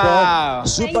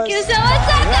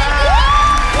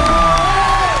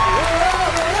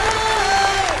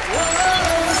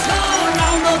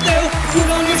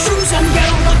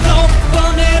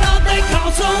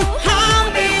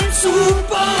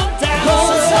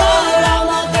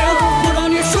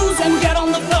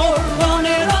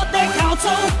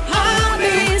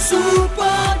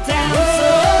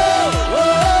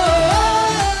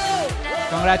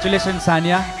congratulation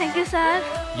Sania thank you sir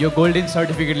यो गोल्डन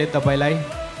सर्टिफिकेटले तपाईँलाई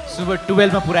सुपर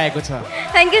 12 मा पुर्याएको छ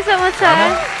thank you so much sir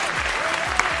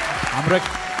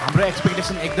हाम्रो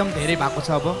एक्सपेक्टेसन एकदम धेरै भएको छ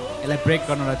अब यसलाई ब्रेक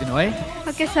गर्न नदिनु है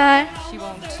okay sir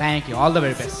thank you all the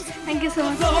very best thank you so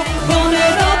much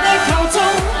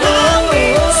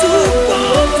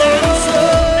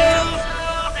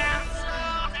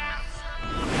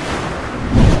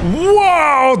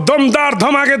wow दमदार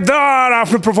धमाकेदार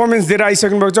आफ्नो पर्फर्मेन्स दिएर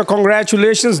आइसक्नु भएको छ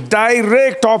कङ्ग्रेचुलेसन्स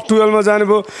डाइरेक्ट टप 12 मा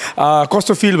जानुभयो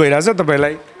कस्तो फिल भइरहेछ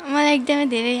तपाईँलाई मलाई एकदमै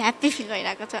धेरै ह्याप्पी फिल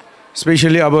भइरहेको छ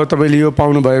स्पेशली अब तपाईँले यो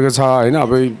पाउनु भएको छ होइन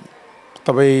अब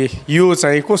तपाईँ यो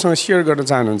चाहिँ कोसँग सेयर गर्न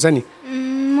चाहनुहुन्छ नि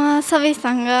म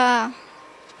सबैसँग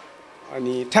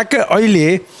अनि ठ्याक्कै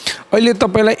अहिले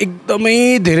तपाईँलाई एकदमै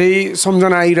धेरै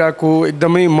सम्झना आइरहेको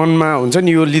एकदमै मनमा हुन्छ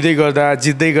नि यो लिँदै गर्दा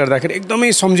जित्दै गर्दाखेरि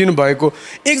एकदमै सम्झिनु भएको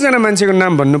एकजना मान्छेको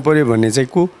नाम भन्नु पर्यो भने चाहिँ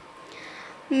को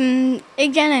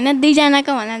एकजना होइन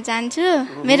दुईजनाको भन्न चाहन्छु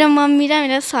मेरो मम्मी र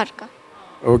मेरो सरको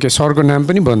ओके सरको नाम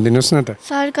पनि भनिदिनुहोस् न त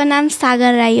सरको नाम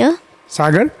सागर राई हो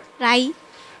सागर राई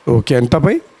ओके अनि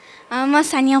तपाईँ म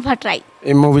सानिया भट्टराई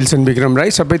म विल्सन विक्रम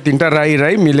राई सबै तिनवटा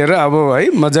राई मिलेर अब है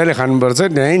मजाले खानुपर्छ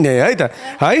न्याय है त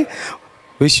है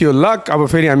विश यु लक अब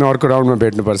फेरि हामी अर्को राउन्डमा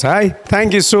भेट्नुपर्छ है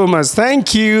thank you so much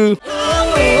thank you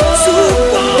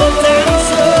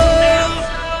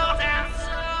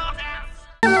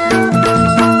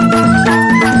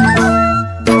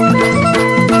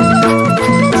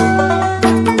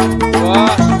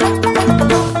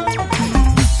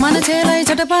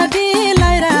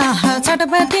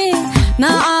चटपटी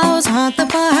नआओस्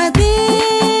हातपाती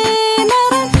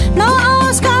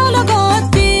नआओस् कालो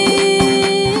गोती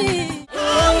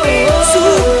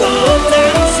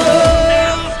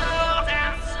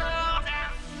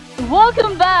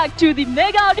Welcome back to the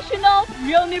mega audition of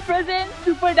Regmi presents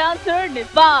Super Dancer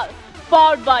Nepal,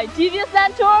 powered by TVS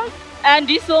Network and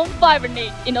D.O.P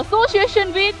Fibernate in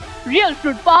association with Real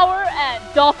Fruit Power and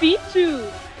D.O.P 2.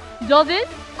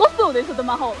 Judges, कस्तो हुँदैछ त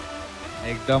माहौल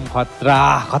एकदम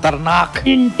खतरनाक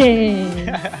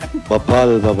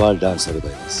बब्बल डान्सहरू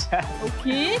भइरहेछ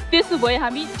ओके त्यसो भए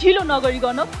हामी ढिलो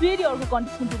नगरिकन फेरि अर्को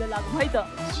कन्टेस्टेन्टतिर लागौँ है त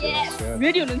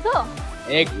रेडी हुनुहुन्छ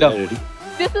एकदम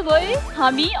त्यसो भए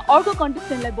हामी अर्को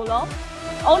कन्टेस्टेन्टलाई बोलाउँ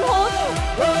आउनुहोस्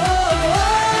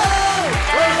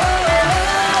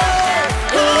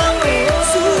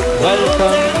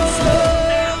वेलकम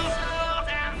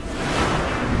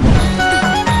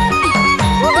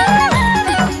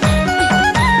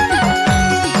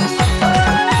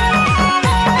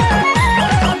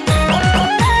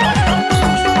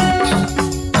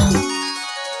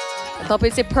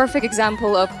तपाईँ चाहिँ पर्फेक्ट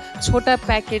एक्जाम्पल अफ छोटा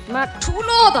प्याकेटमा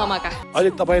ठुलो धमाका अहिले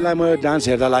तपाईँलाई म डान्स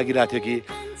हेर्दा लागिरहेको थियो कि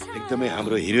एकदमै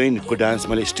हाम्रो हिरोइनको डान्स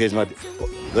मैले स्टेजमा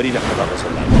गरिराख्नु भएको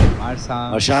छ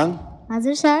शशाङ्क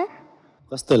हजुर सर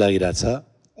कस्तो लागिरहेछ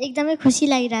एकदमै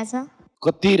खुसी लागिरहेछ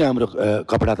कति राम्रो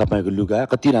कपडा तपाईँको लुगा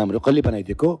कति राम्रो कसले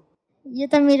बनाइदिएको यो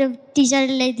त मेरो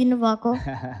टिचरले ल्याइदिनु भएको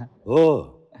हो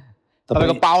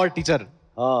तपाईँको पावर टिचर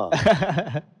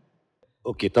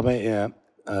ओके तपाईँ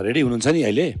रेडी हुनुहुन्छ नि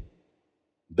अहिले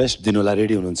बेस्ट दिनलाई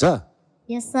रेडी हुनुहुन्छ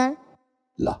यस सर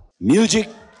ल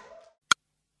म्युजिक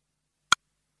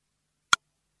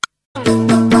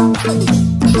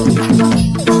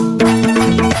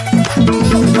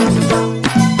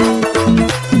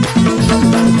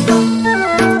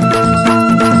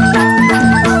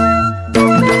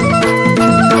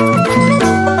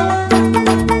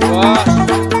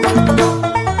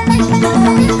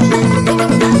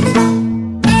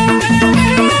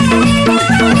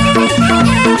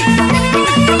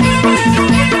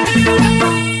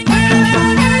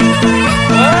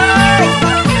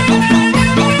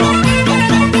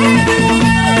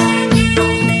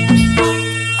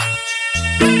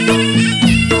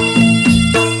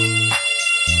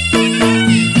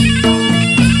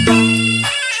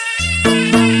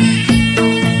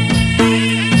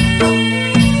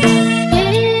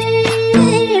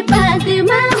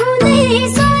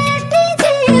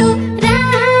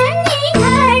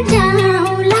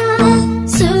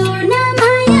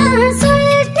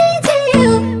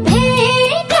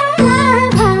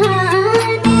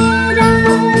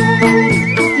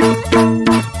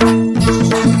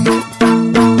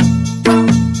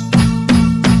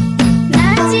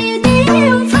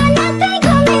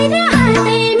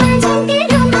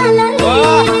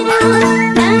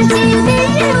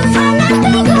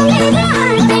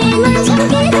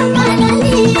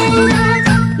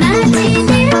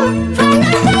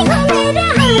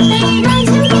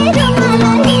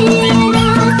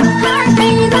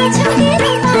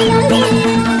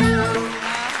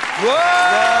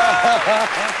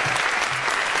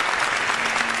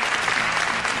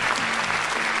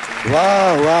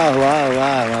वाह वाह वाह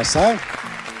वाह वाह सर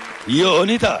यो हो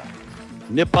नि त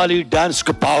नेपाली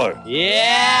डान्सको पावर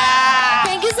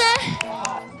थ्याङ्क यू सर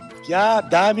क्या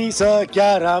दामी छ क्या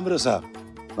राम्रो छ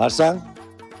मार्साङ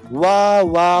वाह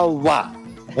वाह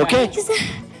वाह ओके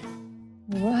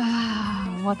वाह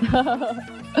म त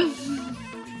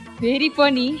फेरि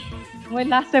पनि मैले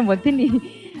लास्ट टाइम भन्थेँ नि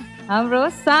हाम्रो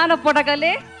सानो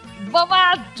पटकाले बाबा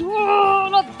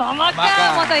ठुलो धमाका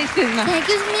म त स्टेजमा thank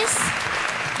you miss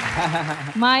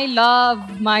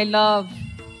my love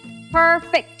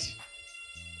perfect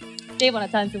त्यही भन्न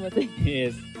चाहन्छु म चाहिँ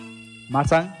यस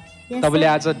मार्साङ तपाईँले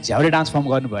आज झ्याउरे डान्स फर्म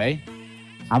गर्नुभयो है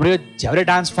हाम्रो यो झ्याउरे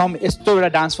डान्स फर्म यस्तो एउटा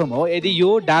डान्स फर्म हो यदि यो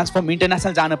डान्स फर्म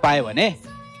इन्टरनेसनल जान पायो भने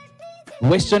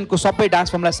वेस्टर्नको सबै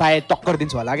डान्स फर्मलाई सायद टक्कर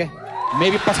दिन्छ होला क्या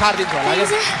मेबी पछाड दिन्छ होला क्या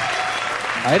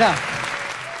होइन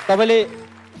तपाईँले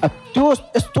त्यो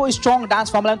यस्तो स्ट्रङ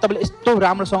डान्स फर्मलाई तपाईँले यस्तो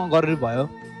राम्रोसँग गर्नुभयो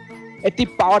यति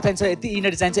पावर चाहिन्छ यति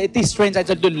इनर्जी चाहिन्छ यति स्ट्रेन्थ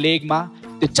चाहिन्छ त्यो लेगमा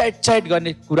त्यो चाइट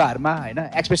गर्ने कुराहरूमा होइन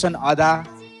एक्सप्रेसन अदा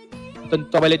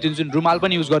तपाईँले जुन रुमाल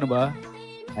पनि युज गर्नुभयो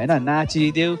होइन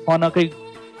नाचिदेऊ फनकै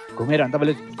घुमेर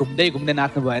तपाईँले घुम्दै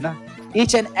नाच्नुभयो होइन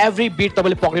इच एन्ड एभ्री बिट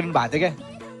तपाईँले पक्रिनु भएको थियो क्या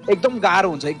एकदम गाह्रो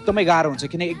हुन्छ एकदमै गाह्रो हुन्छ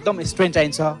किन एकदम स्ट्रेन्थ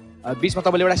चाहिन्छ बिचमा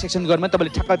तपाईँले एउटा सेक्सन गर्नु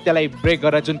तपाईँले ठ्याक्क त्यसलाई ब्रेक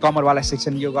गरेर जुन कमरवाला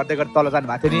सेक्सन यो गर्दै तल जानु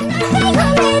भएको थियो नि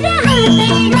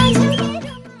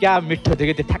क्या मिठो थियो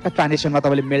कि त्यो ठ्याक्क ट्रान्जेक्सनमा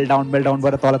तपाईँले मेल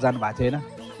डाउनबाट तल जानु भएको थियो होइन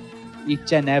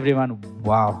इच एन्ड एभ्री वान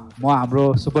वाह म हाम्रो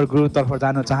सुपर गुरुतर्फ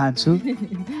जान चाहन्छु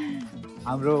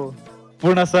हाम्रो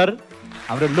पूर्ण सर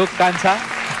हाम्रो लोक कान्छा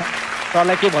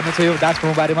सरलाई के भन्नु छ यो डान्स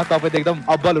फर्मको बारेमा तपाईँ त एकदम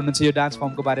अब्बल हुनुहुन्छ यो डान्स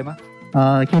फर्मको बारेमा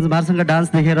के भन्छ मार्सँग डान्स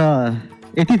देखेर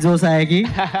यति जोस आयो कि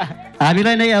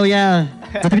हामीलाई नै अब यहाँ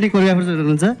जति पनि कोरियोग्राफर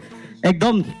हुनुहुन्छ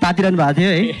एकदम तातिरहनु भएको थियो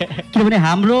है किनभने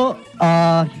हाम्रो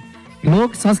लोक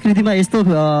संस्कृतिमा यस्तो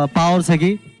पावर छ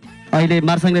कि अहिले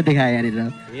मार्सँगले देखायो यहाँनिर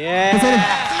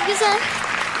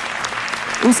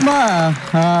उसमा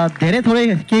धेरै थोरै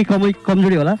केही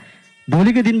कमजोरी होला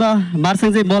भोलिको दिनमा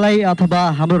मार्सँग चाहिँ मलाई अथवा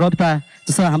हाम्रो रविता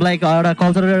जस्तो हामीलाई एउटा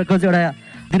कल्चरको चाहिँ एउटा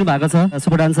दिनुभएको छ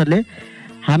सुपर डान्सरले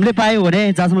हामीले पायौँ भने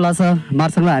जहाँसम्म लाग्छ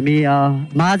मार्सँगलाई हामी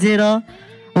माझेर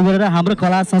उ गरेर हाम्रो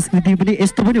कला संस्कृति पनि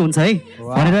यस्तो पनि हुन्छ है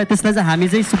भनेर त्यसलाई चाहिँ हामी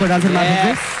चाहिँ सुपर डान्सर मार्फत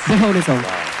चाहिँ देखाउनेछौँ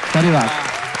धन्यवाद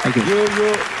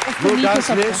यो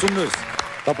डान्सले सुन्नुहोस्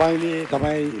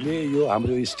तपाईँले यो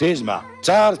हाम्रो स्टेजमा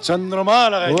 4 चन्द्रमा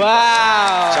लगायो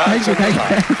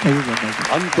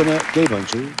अन्तमा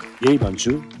यही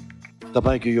भन्छु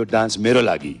तपाईँको यो डान्स मेरो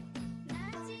लागि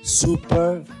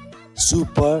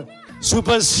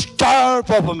सुपर स्टार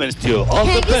परफर्मेन्स थियो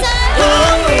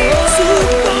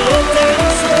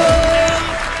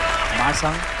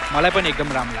मार्साङ मलाई पनि एकदम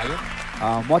राम्रो लाग्यो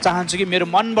म चाहन्छु कि मेरो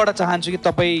मनबाट चाहन्छु कि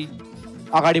तपाईँ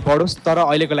अगाडि बढोस् तर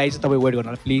अहिलेको लागि चाहिँ तपाईँ वेट गर्नु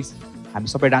होला प्लिज हामी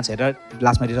सबै डान्स हेरेर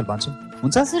लास्टमा रिजल्ट भन्छौँ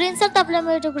हुन्छ सुरेन सर तपाईँलाई म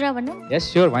एउटा कुरा भन्नु यस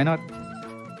स्योर वाइ नट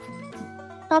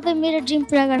तपाईँ मेरो ड्रिम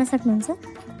पुरा गर्न सक्नुहुन्छ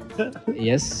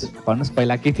यस भन्नुहोस्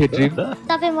पहिला के थियो ड्रिम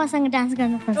तपाईँ मसँग डान्स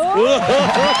गर्नुपर्छ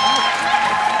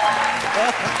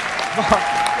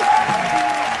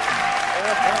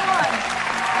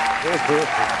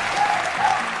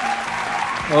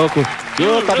ओके यो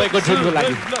तपाईँको ड्रिमको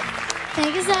लागि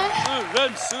थ्याङ्क यू सर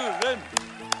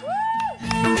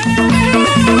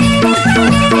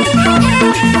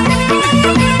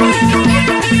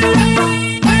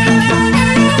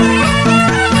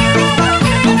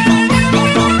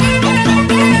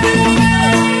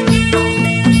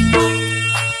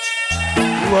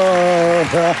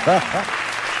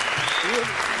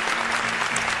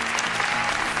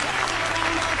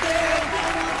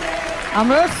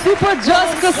हाम्रो सुपर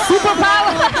जजको सुपर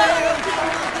पावर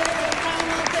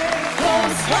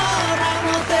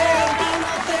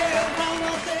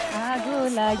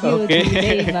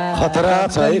खतरा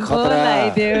छ है खतरा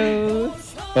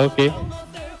ओके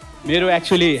मेरो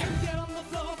एक्चुअली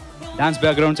डान्स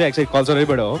ब्याकग्राउन्ड चाहिँ एक्चुअली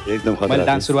कल्चरैबाट हो एकदम मैले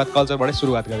डान्स कल्चरबाटै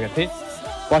सुरुवात गरेको थिएँ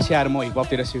पछि आएर म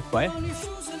हिपहपतिर सिफ्ट भएँ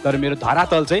तर मेरो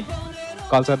धरातल चाहिँ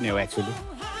कल्चर नै हो एक्चुअली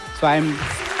सो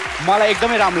मलाई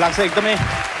एकदमै राम्रो लाग्छ एकदमै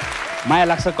माया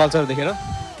लाग्छ कल्चर देखेर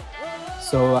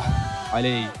सो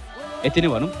अहिले यति नै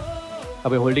भनौँ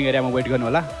तपाईँ होल्डिङ एरियामा वेट गर्नु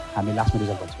होला हामी लास्टमा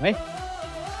रिजल्ट गर्छौँ है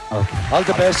okay all the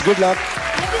best good lock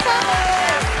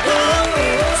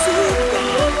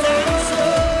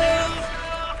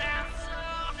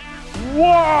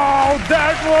Wow,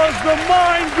 that was the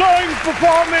mind-blowing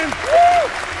performance.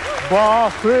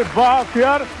 बाप रे बाप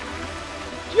यार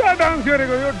क्या डान्स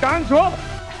गरेको यो डान्स हो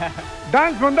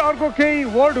डान्स भन्दा अर्को केही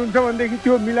वर्ड हुन्छ भनेदेखि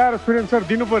त्यो मिलाएर सुरेन सर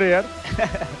दिनु पर्यो यार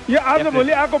यो आज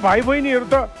भोलि आएको भाइ बहिनीहरू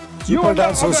त सुपर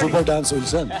डान्स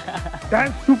हुन्छ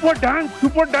सुपर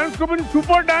डान्सको पनि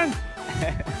सुपर डान्स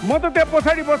म त त्यहाँ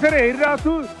पछाडि बसेर हेरिरहेको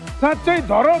छु साँच्चै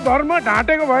धरोधरमा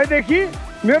ढाँटेको भएदेखि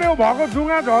मेरो भएको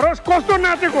जुङ्गा झरोस् कस्तो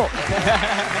नाचेको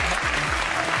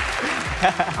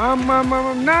आम्मामा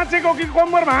नाचेको कि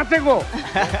कम्मर भाँचेको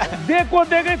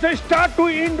देखेकै चाहिँ स्टार्ट टु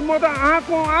इन्ड म त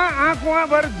आँको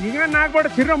भएर झिँगा नाकबाट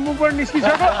छिरेर मुखबाट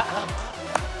निस्किसक्यो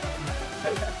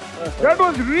that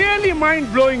was really mind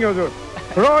blowing हजुर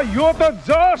र यो त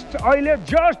जस्ट अहिले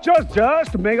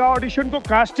जस्ट मेगा अडिसनको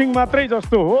कास्टिङ मात्रै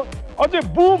जस्तो हो अझै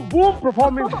बुम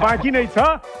पर्फर्मेन्स बाँकी नै छ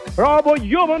र अब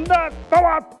योभन्दा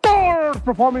तबातोड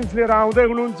पर्फर्मेन्स लिएर आउँदै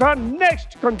हुनुहुन्छ नेक्स्ट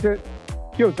कन्टेस्ट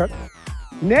के हो sir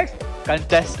next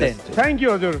contestant thank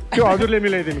you हजुर त्यो हजुरले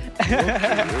मिलाइदिनु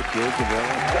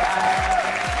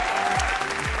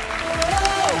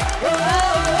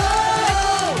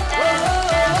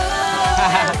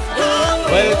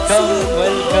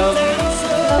Welcome.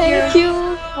 Thank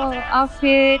you for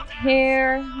outfit,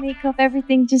 hair, makeup,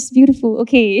 everything just beautiful.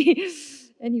 Okay.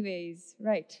 Anyways,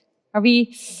 right. Are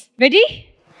we ready?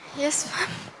 Yes,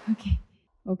 ma'am.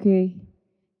 Okay.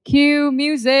 Cue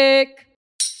music.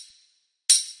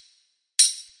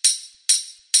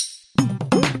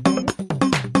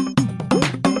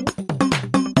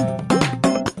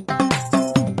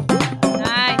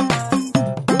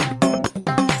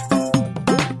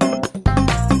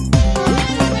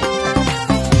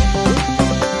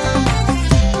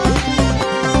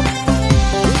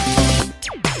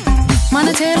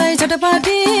 मान्छेलाई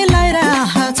चटपटी लाइरा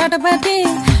चटपटी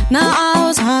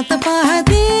नआओस् हात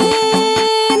पाती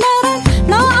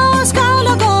नआओस्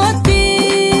कालो गति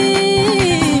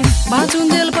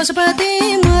बाचुन्जेल पशुपति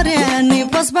मर्या नि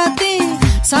पशुपति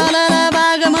सालला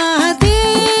बागमती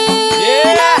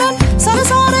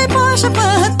सरसरै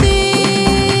पशुपति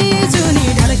जुनी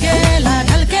ढल्केला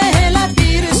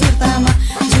पिर सुर्तामा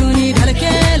जुनी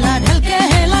ढल्केला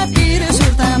पिर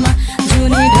सुर्तामा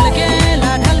जुनी ढल्केला पिर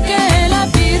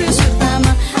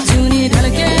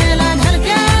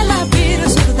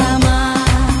सुर्तामा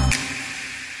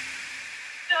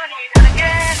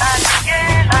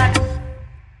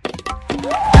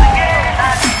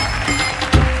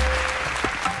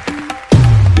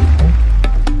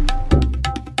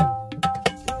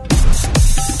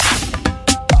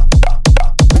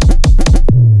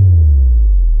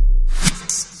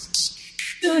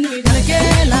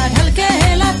जुनी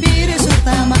ढल्केला पिर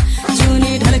सुर्तामा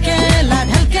जुनी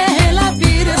ढल्केला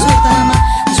पिर सुर्तामा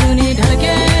जुनी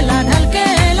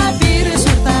ढल्केला पिर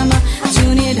सुर्तामा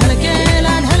जुनी ढल्केला पिर सुर्तामा जुनी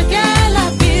ढल्केला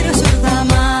पिर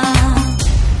सुर्तामा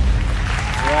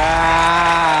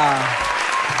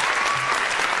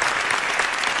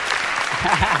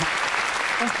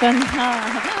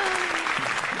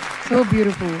So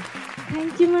beautiful.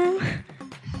 Thank you, ma'am.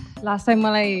 Last time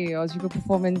मलाई हजुरको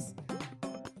पर्फर्मेन्स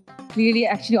क्लियरली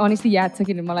एक्चुली अनेस्टली याद छ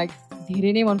किनभने मलाई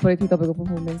धेरै नै मन परेको थियो तपाईँको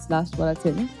पर्फर्मेन्स लास्टवाला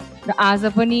चाहिँ होइन र आज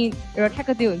पनि एउटा ठ्याक्क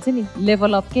त्यो हुन्छ नि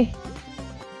लेभल अप के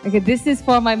okay this is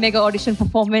for my mega audition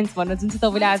performance भनेर जुन चाहिँ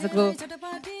तपाईँले आजको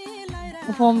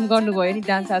पर्फर्म गर्नुभयो नि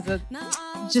डान्स आज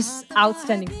just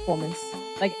outstanding performance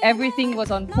like everything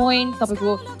was on point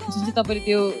तपाईँको जुन चाहिँ तपाईँले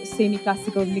त्यो सेमी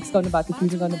क्लासिकल मिक्स गर्नुभएको थियो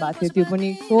फ्युजन गर्नुभएको थियो त्यो पनि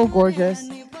so Gorges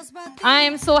I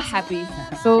am so happy.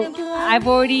 So I've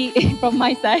already from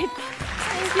my side.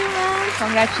 Thank you, ma'am.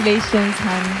 Congratulations,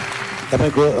 honey.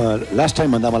 तपाईको लास्ट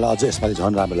टाइम भन्दा मलाई अझ यसपालि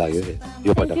झन् राम्रो लाग्यो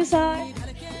यो पटक Thank you, sir.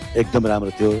 एकदम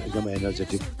राम्रो थियो एकदम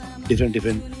एनर्जेटिक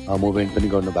डिफ्रेन्ट मुभमेन्ट पनि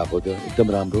गर्नु भएको थियो एकदम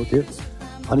राम्रो थियो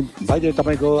अनि भाइ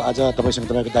तपाईको आज तपाईसँग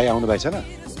तपाईको दाइ आउनु भएको छैन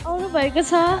आउनु भएको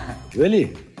छ रियली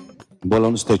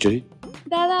बोलाउनुस् त एकचोटि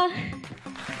दादा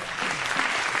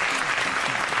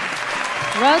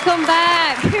Welcome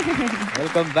back.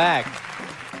 Welcome back.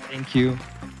 Thank you.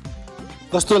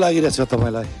 कस्तो लागिरहेछ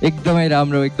तपाईलाई एकदमै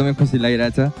राम्रो एकदमै खुसी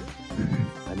लागिरहेछ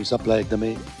हामी सबलाई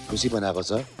एकदमै खुसी बनाएको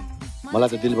छ मलाई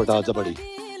त दिलबाट अझ बढी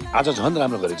आज झन्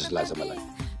राम्रो गरे जस्तो लाग्छ मलाई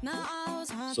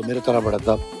सो मेरो तर्फबाट त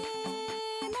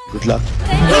good lock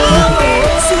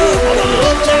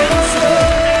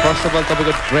first of all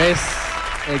तपाईको ड्रेस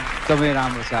एकदमै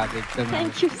राम्रो छ आज एकदम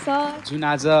Thank you, sir.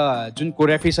 जुन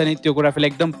कोरियोग्राफी छ नि त्यो कोरियोग्राफीलाई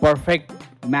एकदम पर्फेक्ट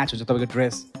म्याच हुन्छ तपाईँको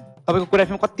ड्रेस तपाईँको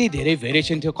कोरियोग्राफीमा कति धेरै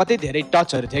भेरिएसन थियो कति धेरै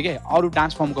टचहरू थियो क्या अरू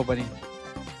डान्स फर्मको पनि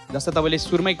जस्तो तपाईँले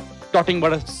सुरुमै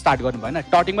टटिङबाट स्टार्ट गर्नुभयो होइन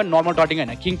टटिङमा नर्मल टटिङ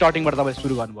होइन किङ टटिङबाट तपाईँले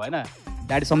सुरु गर्नुभयो होइन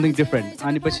द्याट इज समथिङ डिफ्रेन्ट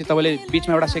अनि पछि तपाईँले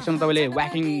बिचमा एउटा सेक्सन तपाईँले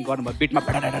व्याकिङ गर्नुभयो बिटमा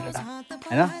भडाडाडा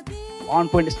होइन अन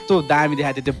पोइन्ट यस्तो दामी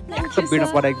देखाएको थियो त्यो एकदम बिटमा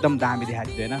परेर एकदम दामी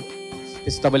देखाएको थियो होइन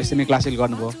त्यसपछि तपाईँले सेमी क्लासिकल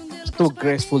गर्नुभयो यस्तो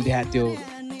ग्रेसफुल देखाएको थियो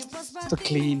यस्तो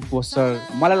क्लिन पोस्चर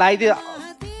मलाई लाग्यो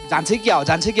जान्छ कि क्या हो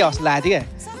जस्तो लागेको थियो क्या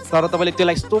तर तपाईँले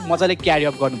त्यसलाई यस्तो मजाले क्यारी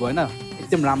अप गर्नुभयो होइन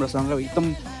एकदम राम्रोसँग एकदम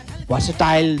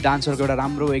भर्सेटाइल डान्सरको एउटा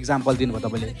राम्रो इक्जाम्पल दिनुभयो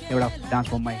तपाईँले एउटा डान्स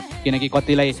फर्ममै किनकि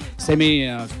कतिलाई सेमी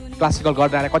क्लासिकल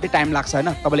गर्नलाई कति टाइम लाग्छ हैन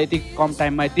तपाईले यति कम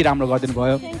टाइममा यति राम्रो गरिदिनु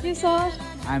भयो thank you sir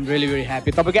I am really very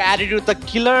happy तपाईको एटिट्युड त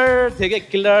किलर थियो के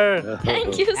killer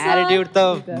thank you sir attitude त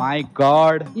my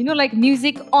God You know, like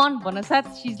music on Banasat,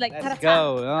 she's like, Let's go,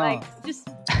 like just,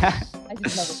 I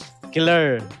just love it. Killer.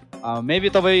 Maybe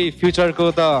तपाईँ फ्युचरको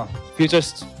त future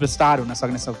star हुन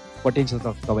सक्ने सब potential त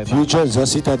तपाईँ फ्युचर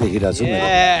जसिता देखिरहेको छु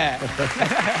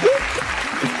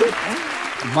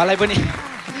मलाई पनि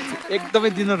एकदमै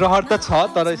दिनु रहर त छ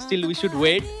तर still we should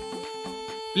weight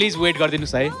please weight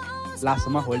गरिदिनुस् है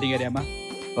लास्टसम्म होल्डिङ एरियामा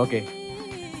okay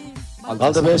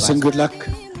All the best and good luck.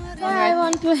 I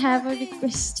want to have a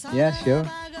request. Yeah, sure.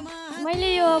 मैले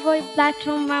यो अब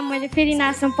प्लेटफर्ममा मैले फेरि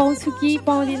नाच्न पाउँछु कि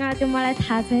पाउँदिनँ त्यो मलाई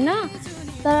थाहा छैन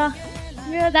तर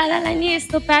मेरो दादालाई नि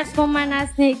यस्तो प्लेटफर्ममा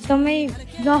नाच्ने एकदमै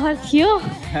रहर थियो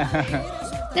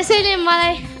त्यसैले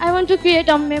मलाई I want to create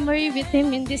a memory with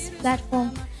him in this platform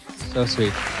So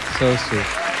sweet. So sweet.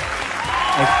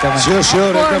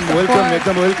 Sure.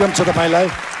 एकदम वेलकम छ तपाईलाई.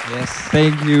 Yes.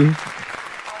 Thank you.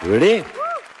 Ready?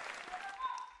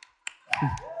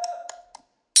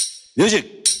 Music.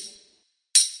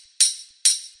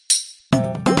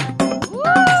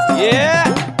 Yeah.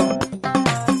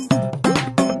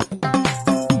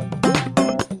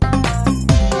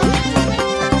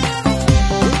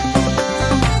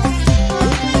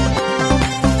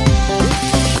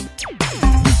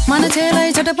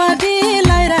 मान्छेलाई चटपाटी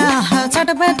लाइरा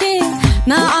चटपाटी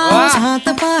न आओस् हात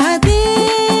पाती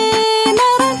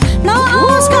न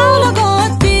आओस् कालो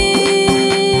गति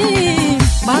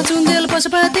बाँचुन्जेल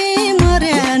पशुपति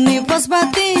मर्या नि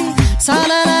पशुपति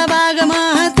सालरा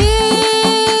बागमाती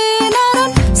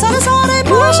सरसरै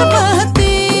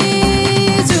पशुपति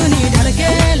जुनी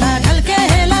ढल्केला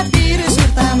ढल्केला पीर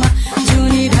सुर्तामा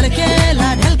जुनी ढल्केला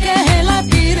ढल्केला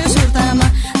पीर सुर्तामा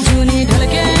जुनी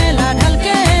ढल्केला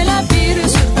ढल्केला पीर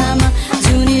सुर्तामा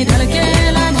जुनी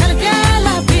ढल्केला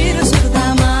ढल्केला पीर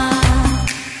सुर्तामा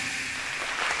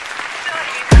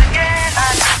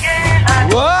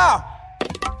Wow!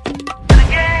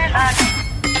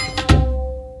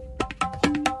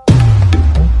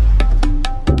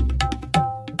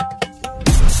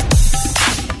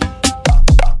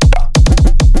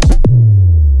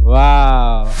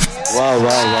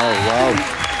 Wow.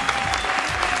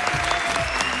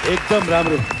 एकदम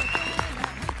राम्रो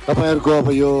तपाईहरुको अब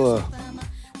यो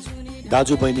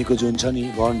दाजु बहिनीको जुन छ नि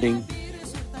बन्डिङ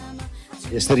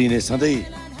यसरी नै सधैँ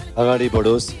अगाडि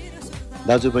बढोस्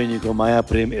दाजु बहिनीको माया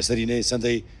प्रेम यसरी नै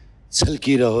सधैँ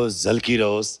छल्किरहोस्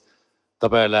झल्किरहोस्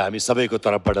तपाईहरुलाई हामी सबैको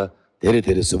तर्फबाट धेरै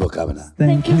धेरै शुभकामना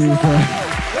Thank you.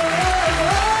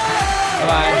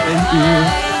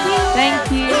 Thank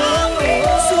you.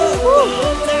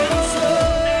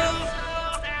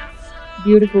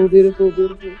 Beautiful.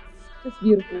 Just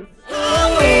beautiful.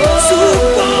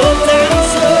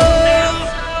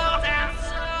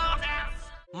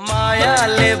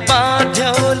 मायाले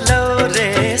बाँध्यो लौ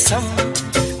रेशम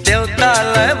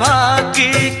देउतालाई भाकी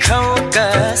खौ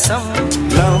कसम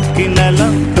लौ किन लौ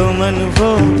मन भो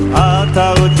आता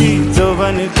उठी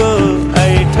जोवनको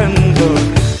ऐठन भो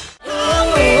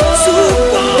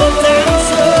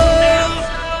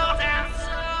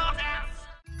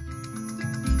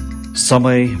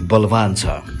समय बलवान छ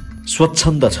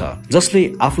स्वच्छन्द छ जसले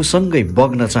आफूसँगै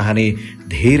बग्न चाहने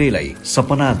धेरैलाई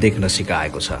सपना देख्न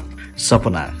सिकाएको छ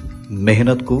सपना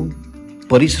मेहनतको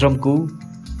परिश्रमको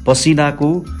पसिनाको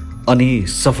अनि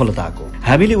सफलताको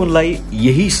हामीले उनलाई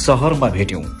यही शहरमा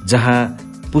भेट्यौं जहाँ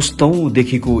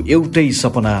पुस्तौंदेखिको एउटै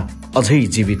सपना अझै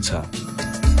जीवित छ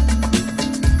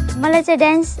मलाई चाहिँ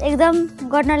डान्स एकदम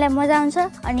गर्नलाई मजा आउँछ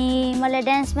अनि मलाई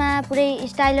डान्समा पुरै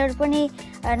स्टाइलहरु पनि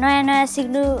नयाँ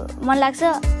सिक्नु मन लाग्छ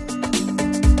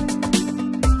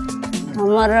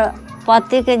हमर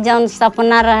पति के जौन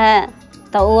सपना रहे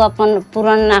तो वो अपन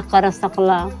पूरा ना कर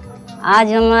सकला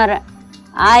आज हमार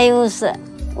आई उस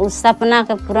सपना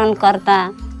के पूर्ण करता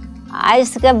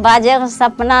आयुष के बाजे का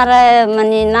सपना रहे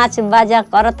मनी नाच बाजा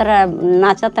करत रहे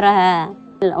नाचत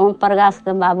रहे ओम प्रकाश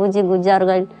के बाबूजी गुजर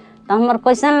गए तो हमार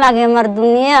कैसन लागे हमार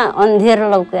दुनिया अंधेर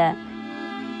लौके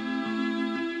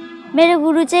मेरो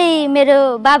गुरु चाहिँ मेरो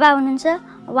बाबा हुनुहुन्छ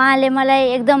उहाँले मलाई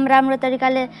एकदम राम्रो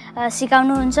तरिकाले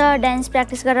सिकाउनुहुन्छ डान्स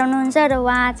प्र्याक्टिस गराउनुहुन्छ र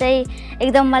उहाँ चाहिँ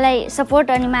एकदम मलाई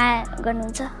सपोर्ट अनि माया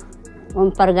गर्नुहुन्छ ओम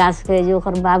प्रकाश के जो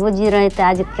ओकर बाबूजी रहे थे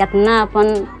आज कितना अपन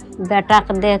बेटा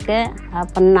के देख के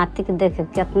अपन नाती के देख के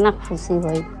कितना खुशी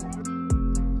हुई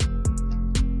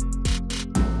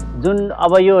जुन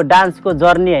अब यो डान्सको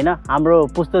जर्नी हैन हाम्रो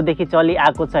पुस्तौदेखि चलि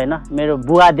आएको छ हैन मेरो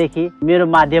बुवादेखि मेरो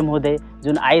माध्यम हुँदै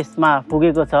जुन आयुषमा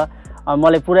पुगेको छ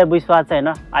मलाई पुरै विश्वास छ हैन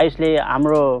आयुषले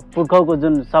हाम्रो पुर्खौको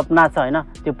जुन सपना छ हैन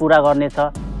त्यो पूरा गर्नेछ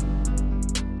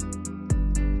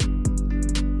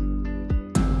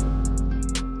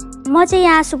म चाहिँ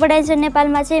यहाँ सुपर डान्सर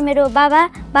नेपालमा चाहिँ मेरो बाबा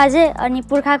बाजे अनि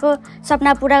पुर्खाको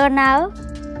सपना पुरा गर्न आयो।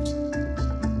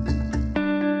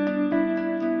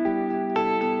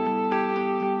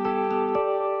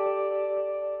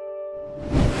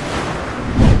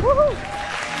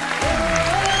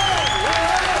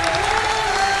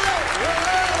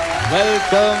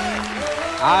 वेलकम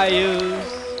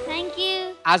आयुष। Thank you.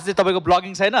 आज चाहिँ तपाईँको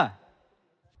ब्लगिङ छैन?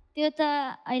 त्यो त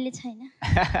अहिले छैन।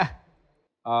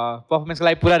 पर्फर्मेन्सको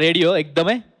लागि पुरा रेडी हो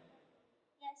एकदमै?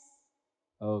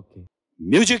 Okay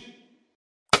music.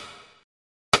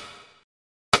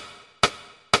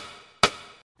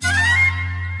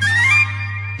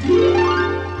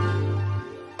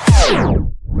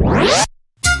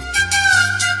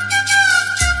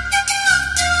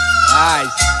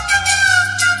 नाइस।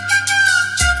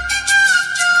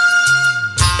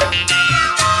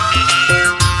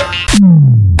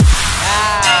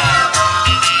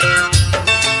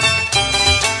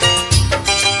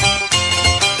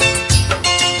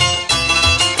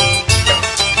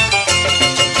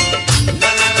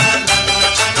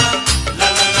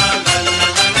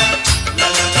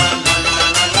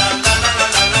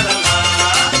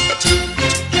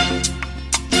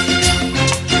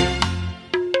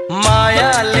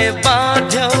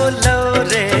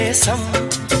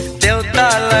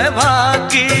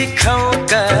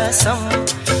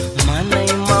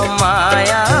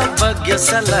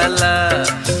 सलला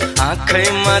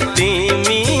आँखैमा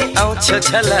तिमी आउँछ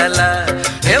झलला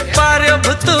हे पार्यो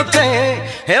भुतुकै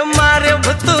हे मार्यो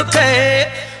भुतुकै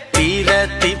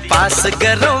पिरती पास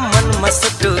गरौ मनमा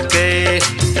सुटुकै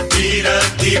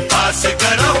पिरती पास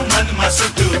गरौ मनमा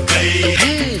सुटुकै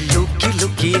हे लुकी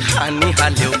लुकी हानी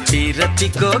हाल्यो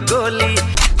पिरतीको गोली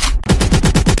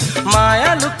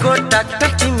मायालुको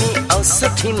डाक्टर तिमी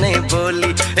औषधि नै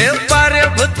बोली हे पार्यो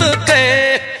भुतुकै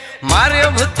मार्यो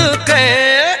भुतुकै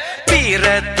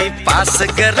पिरती पास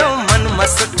गरौ मनमा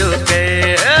सुटुकै।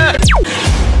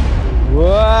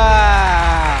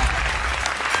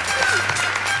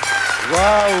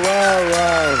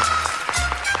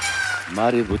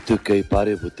 मार्यो भुतुकै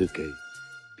पार्यो भुतुकै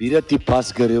पिरती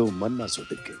पास गर्यो मनमा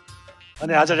सुटुकै।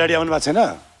 अनि आज ड्याडी आउनु भएको छैन?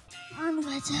 आउनु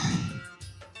भएको छ।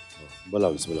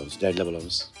 बोलाउनुहोस् बोलाउनुहोस् ड्याडीलाई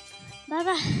बोलाउनुहोस्।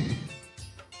 बाबा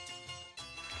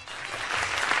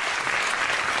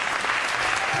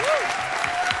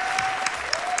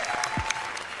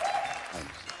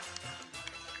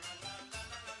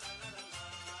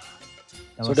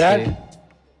So dad,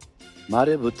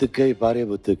 मारे भुतुकै पारे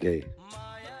भुतुकै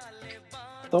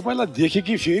तपाईँलाई देखेँ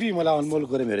कि फेरि मलाई अनमोल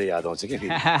गरेर मेरो याद आउँछ क्या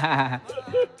फेरि।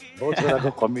 बहुत छोराको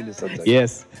कम्बिनेसन छ।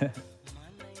 यस।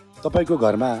 तपाईँको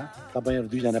घरमा तपाईँहरू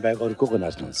दुईजना बाहेक अरू को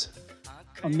नाच्नुहुन्छ?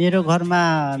 मेरो घरमा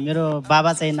मेरो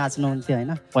बाबा चाहिँ नाच्नुहुन्थ्यो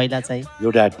होइन पहिला चाहिँ। यो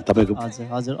ड्याड तपाईँको? हजुर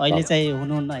हजुर अहिले चाहिँ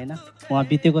हुनुहुन्न होइन। उहाँ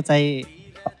बितेको चाहिँ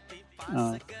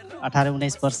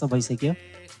 18-19 वर्ष भइसक्यो।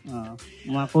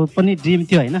 उहाँको पनि ड्रिम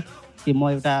थियो होइन कि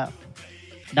म एउटा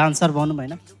डान्सर बनौँ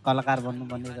होइन कलाकार बन्नु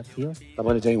भन्ने थियो।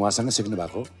 तपाईँले चाहिँ उहाँसँग सिक्नु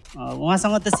भएको?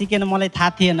 उहाँसँग त सिकेन, मलाई थाहा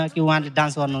थिएन कि उहाँले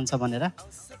डान्स गर्नुहुन्छ भनेर।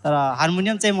 तर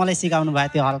हार्मोनियम चाहिँ मलाई सिकाउनु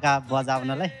भएको थियो हल्का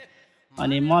बजाउनलाई।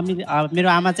 अनि मेरो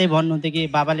आमा चाहिँ भन्नुहुन्थ्यो कि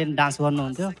बाबाले नि डान्स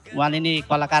गर्नुहुन्थ्यो, उहाँले नि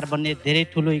कलाकार बन्ने धेरै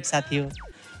ठुलो इच्छा थियो।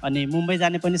 अनि मुम्बई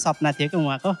जाने पनि सपना थियो कि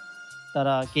उहाँको, तर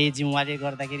केही जिम्मेवारी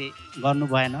गर्दाखेरि गर्नु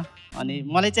भएन। अनि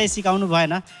मलाई चाहिँ सिकाउनु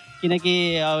भएन किनकि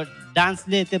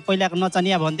डान्सले त्यो पहिलाको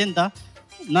नचनिया भन्थ्यो नि त,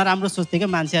 नराम्रो सोच्थ्यो क्या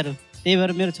मान्छेहरू। त्यही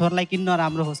भएर मेरो छोरालाई किन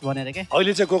नराम्रो होस् भनेर क्या।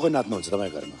 अहिले चाहिँ को नाच्नुहुन्छ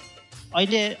तपाईँको घरमा?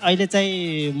 अहिले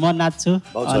चाहिँ म नाच्छु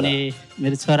अनि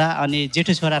मेरो छोरा अनि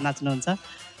जेठो छोरा नाच्नुहुन्छ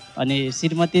अनि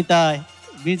श्रीमती त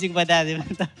म्युजिक बजाइदियो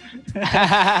भने त।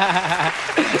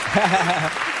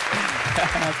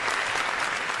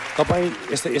 तपाईँ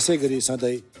यसै गरी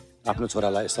सधैँ आफ्नो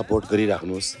छोरालाई सपोर्ट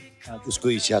गरिराख्नुहोस्। उसको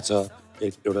इच्छा छ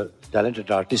एउटा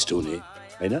ट्यालेन्टेड आर्टिस्ट हुने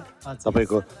होइन।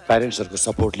 तपाईँको प्यारेन्ट्सहरूको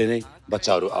सपोर्टले नै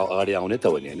बच्चाहरू अगाडि आउने त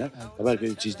हो नि होइन। तपाईँहरूको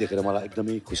यो चिज देखेर मलाई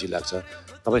एकदमै खुसी लाग्छ।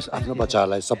 तपाईँ आफ्नो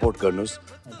बच्चाहरूलाई सपोर्ट गर्नुहोस्।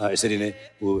 यसरी नै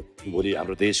ऊ भोलि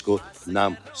हाम्रो देशको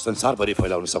नाम संसारभरि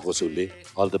फैलाउन सकोस् उसले।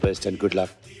 All the best and good lock.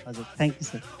 हजुर thank you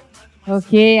sir.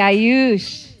 Okay Ayush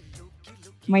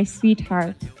my sweet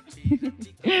heart.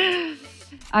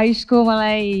 आयुषको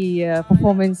मलाई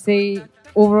पर्फर्मेन्स चाहिँ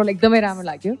ओभरअल एकदमै राम्रो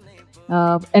लाग्यो।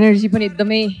 एनर्जी पनि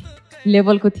एकदमै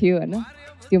लेभलको थियो होइन।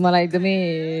 त्यो मलाई एकदमै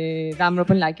राम्रो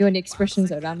पनि लाग्यो अनि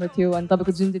एक्सप्रेसन्सहरू राम्रो थियो। अनि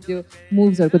तपाईँको जुन चाहिँ त्यो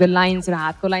मुभ्सहरूको त्यो लाइन्सहरू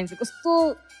हातको लाइन्सहरू कस्तो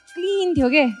क्लिन थियो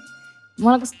के,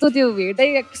 मलाई कस्तो त्यो हेर्दै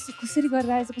कसरी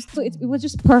गरेर आएछ कस्तो इट वाज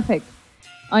जस्ट पर्फेक्ट।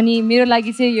 अनि मेरो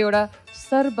लागि चाहिँ यो एउटा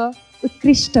सर्व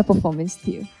उत्कृष्ट पर्फर्मेन्स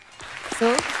थियो। सो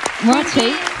म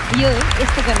चाहिँ यो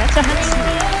यस्तो गर्न चाहन्छु।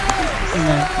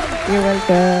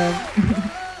 वेलकम।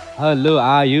 हेलो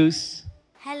आयुष।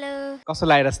 हेलो। कस्तो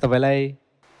लागिरहेछ तपाईँलाई?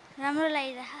 राम्रो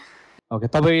लागिरह। ओके,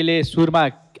 तपाईँले सुरुमा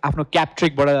आफ्नो क्याप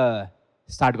ट्रिकबाट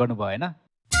स्टार्ट गर्नुभयो होइन?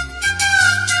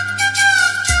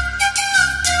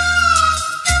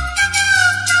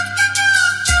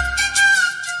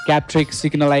 क्याप ट्रिक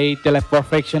सिक्नलाई, त्यसलाई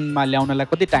पर्फेक्सनमा ल्याउनलाई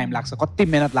कति टाइम लाग्छ, कति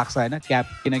मेहनत लाग्छ होइन क्याप?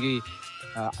 किनकि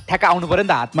ठ्याक्क आउनु पऱ्यो नि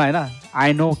त हातमा होइन?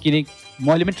 आई नो, किनकि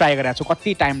मैले पनि ट्राई गरेको छु,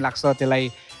 कति टाइम लाग्छ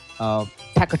त्यसलाई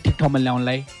ठ्याक्क ठिक ठाउँमा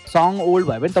ल्याउनलाई। सङ ओल्ड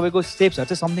भयो भने तपाईँको स्टेप्सहरू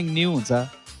चाहिँ समथिङ न्यू हुन्छ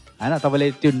होइन? तपाईँले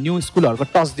त्यो न्यू स्कुलहरूको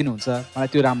टच दिनुहुन्छ, मलाई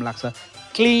त्यो राम्रो लाग्छ।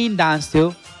 क्लिन डान्स थियो,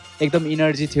 एकदम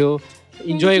इनर्जी थियो,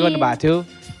 इन्जोय गर्नुभएको थियो।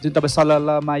 जुन तपाईँ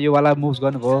सलल्लमा योवाला मुभ्स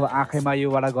गर्नुभयो, आँखैमा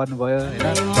योवाला गर्नुभयो होइन?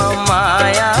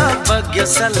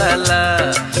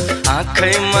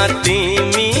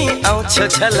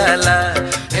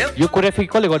 यो कोरियोग्राफी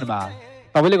कसले गर्नुभयो?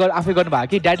 तपाईँले आफै गर्नुभयो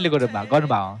कि ड्याडीले गर्नुभयो?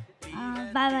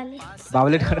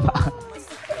 बाबाले गर्नुभयो।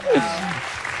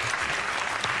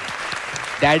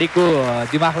 ड्याडीको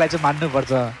दिमागलाई चाहिँ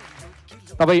मान्नुपर्छ।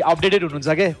 तपाईँ अपडेटेड हुनुहुन्छ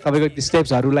क्या तपाईँको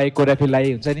स्टेप्सहरूलाई, कोरियोग्राफीलाई,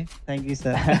 हुन्छ नि? Thank you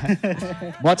sir.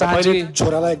 म चाहन्छु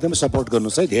छोरालाई एकदमै सपोर्ट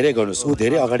गर्नुहोस् है, धेरै गर्नुहोस्। ऊ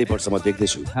धेरै अगाडि बढ्छ, म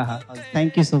देख्दैछु।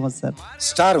 Thank you so much sir.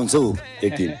 Star हुन्छ ऊ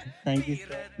एक दिन। Thank you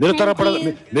sir.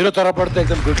 मेरो तर्फबाट त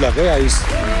एकदम गुड लक है आयुष।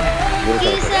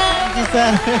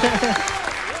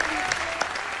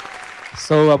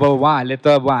 सो अब उहाँहरूले त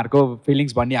उहाँहरूको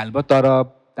फिलिङ्स भनिहाल्नुभयो, तर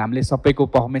हामीले सबैको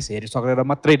पर्फर्मेन्स हेरिसकेर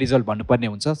मात्रै रिजल्ट भन्नुपर्ने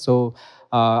हुन्छ। सो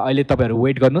अहिले तपाईँहरू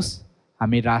वेट गर्नुहोस्,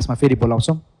 हामी रासमा फेरि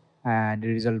बोलाउँछौँ एन्ड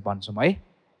रिजल्ट भन्छौँ है।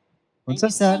 हुन्छ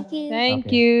sir,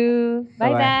 thank you, by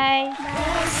by.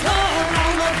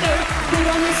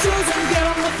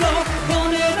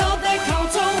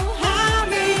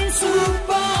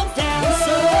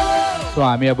 So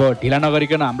हामी अब ढिला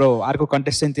नगरिकन हाम्रो अर्को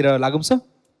कन्टेस्टेन्टतिर लागौँ छ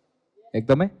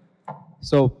एकदमै।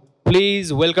 So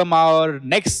please welcome our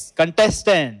next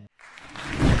contestant.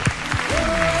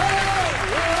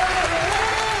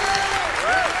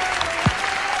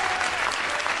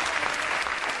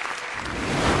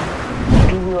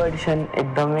 Audition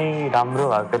एकदमै राम्रो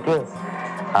भएको थियो।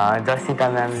 जसिता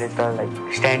म्यामले त लाइक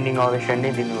स्ट्यान्डिङ ओभेसन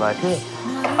नै दिनुभएको थियो,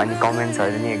 अनि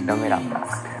कमेन्ट्सहरू नि एकदमै राम्रो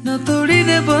आएको थियो।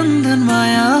 नतोडिने बन्धन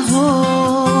माया हो,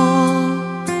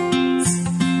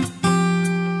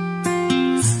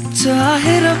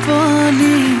 चाहेर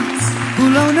पनि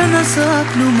भुलाउन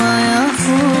नसक्नु माया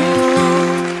हो।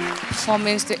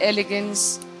 पर्फर्मेन्स, त्यो एलिगेन्स,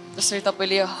 जसरी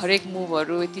तपाईँले हरेक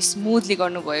मुभहरू यति स्मुथली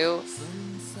गर्नुभयो,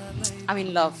 आई मिन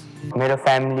लभ। मेरो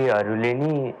फ्यामिलीहरूले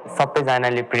नि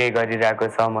सबैजनाले प्रे गरिरहेको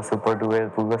छ म सुपर 12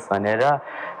 पुगोस् भनेर।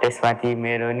 त्यसमाथि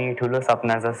मेरो नि ठुलो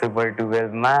सपना छ सुपर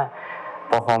 12मा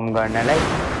पर्फर्म गर्नलाई।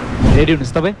 रेडी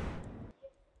हुनुहोस् तपाईँ?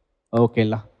 ओके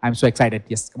ल, I am so excited.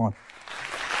 Yes, com on.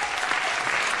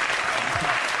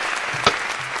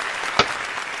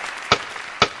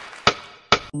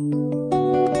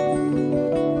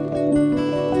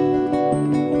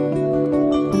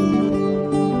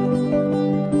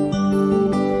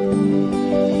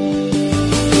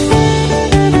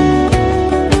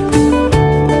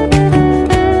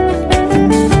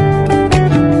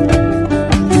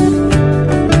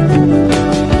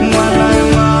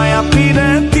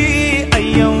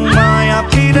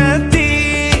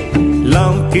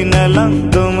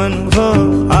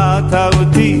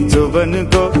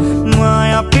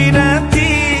 माया पिरती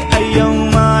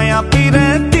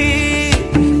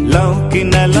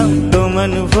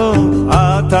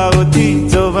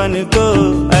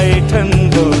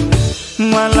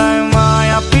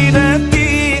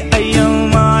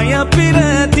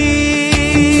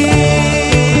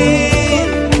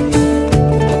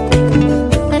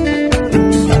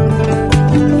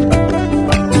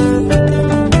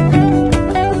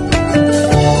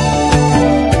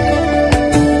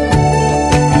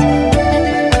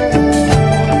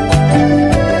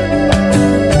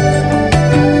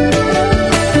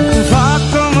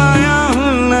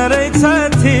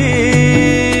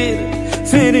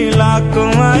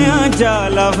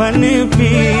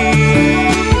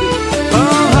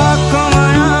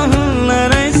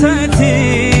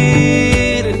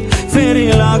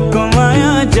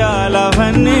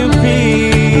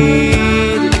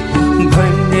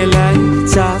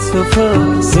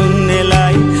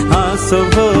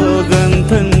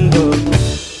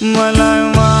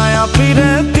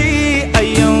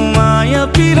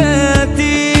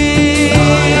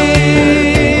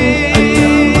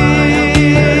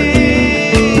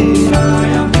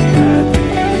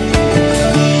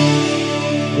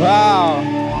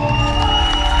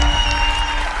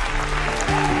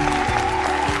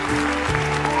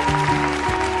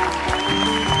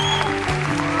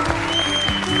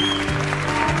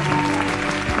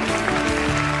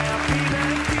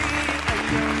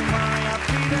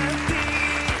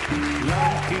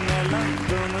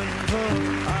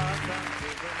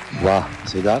वाह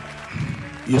सिद्धार्थ,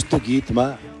 यस्तो गीतमा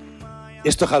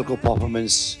यस्तो खालको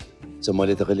पर्फर्मेन्स चाहिँ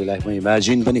मैले त कहिले लाइफमा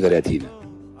इमेजिन पनि गरेको थिइनँ।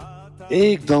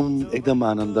 एकदम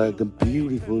आनन्द, एकदम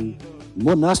ब्युटिफुल। म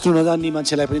नाच्नु नजान्ने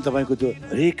मान्छेलाई पनि तपाईँको त्यो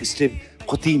हरेक स्टेप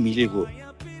कति मिलेको,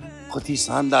 कति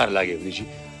शानदार लाग्यो भनेपछि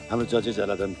हाम्रो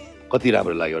जजेसहरूलाई झन् कति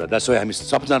राम्रो लाग्यो होला। द्याट्स वाइ हामी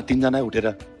सबजना तिनजना उठेर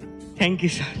थ्याङ्क यू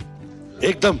सर।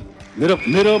 एकदम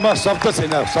मेरोमा शब्द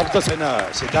छैन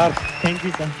Siddhartha. Thank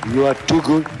you sir. You are to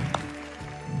good.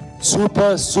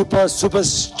 Super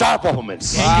star performance.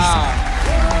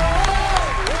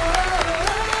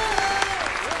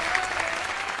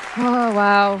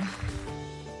 Wow,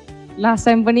 last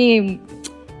time पनि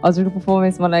हजुरको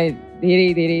पर्फर्मेन्स मलाई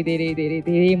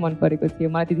धेरै मन परेको थियो।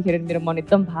 मलाई त्यतिखेर मेरो मन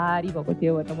एकदम भारी भएको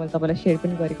थियो भनेर मैले तपाईँलाई सेयर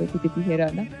पनि गरेको थिएँ त्यतिखेर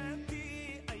होइन।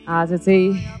 आज चाहिँ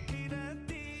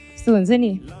यस्तो हुन्छ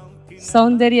नि,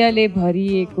 सौन्दर्यले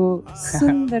भरिएको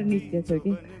सुन्दर नृत्य थियो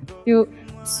कि त्यो,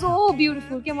 सो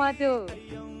ब्युटिफुल के। मलाई त्यो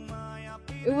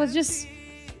it was just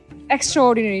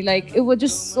एक्स्ट्राअर्डिनरी, like it was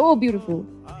just so beautiful.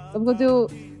 तपाईँको त्यो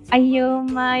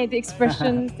आइयोमा त्यो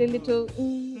एक्सप्रेसन, त्यो little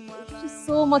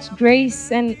so much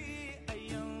grace, and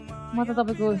म त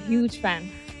तपाईँको ह्युज फ्यान।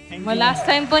 म लास्ट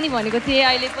टाइम पनि भनेको थिएँ,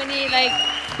 अहिले पनि like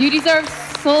you deserve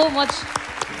so much.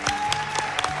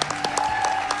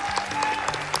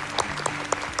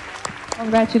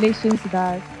 Congratulations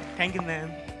Siddhartha. Thank you ma'am.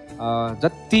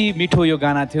 जति मिठो यो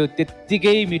गाना थियो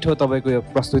त्यत्तिकै मिठो तपाईँको यो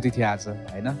प्रस्तुति थियो आज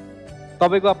होइन।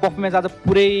 तपाईँको पर्फर्मेन्स आज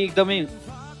पुरै एकदमै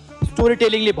स्टोरी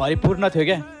टेलिङले भरिपूर्ण थियो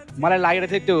क्या। मलाई लागेको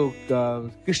थियो त्यो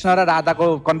कृष्ण र राधाको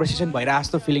कन्भर्सेसन भइरहेको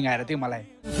जस्तो फिलिङ आएर थियो मलाई।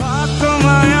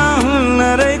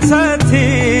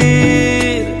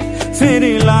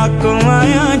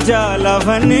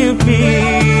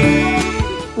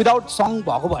 विदाउट सङ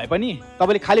भएको भए पनि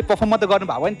तपाईँले खालि पर्फर्म मात्रै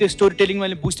गर्नुभएको भने त्यो स्टोरी टेलिङ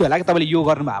मैले बुझ्थ्यो होला कि तपाईँले यो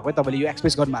गर्नुभएको, तपाईँले यो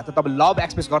एक्सप्रेस गर्नुभएको थियो, तपाईँले लभ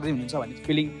एक्सप्रेस गर्दै हुनुहुन्छ भन्ने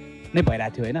फिलिङ नै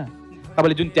भइरहेको थियो होइन।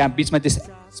 तपाईँले जुन त्यहाँ बिचमा त्यो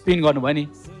स्पिन गर्नुभयो नि,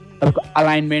 तपाईँको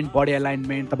अलाइनमेन्ट, बडी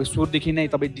अलाइनमेन्ट, तपाईँ सुरदेखि नै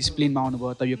तपाईँ डिसिप्लिनमा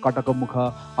आउनुभयो। तपाईँ यो कटको मुख,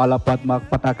 अलपद्मक,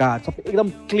 पताका सबै एकदम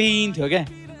क्लिन थियो क्या।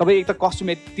 तपाईँ एक त कस्ट्युम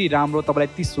यति राम्रो, तपाईँलाई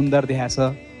यति सुन्दर देखाएको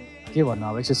छ, के भन्नु।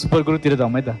 अब यसो सुपर गुरुतिर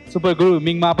जाउँ है त। सुपर गुरु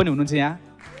मिङमा पनि हुनुहुन्छ यहाँ,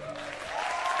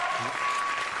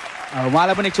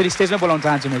 उहाँलाई पनि एक्चुअली स्टेजमै बोलाउन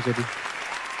चाहन्छु म एकचोटि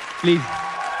प्लिज।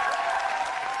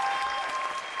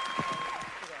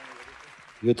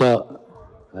 यो त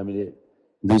हामीले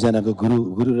दुईजनाको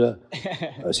गुरु र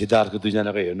सिद्धार्थको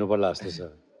दुईजनाको हेर्नु पर्ला जस्तो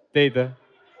छ। त्यही त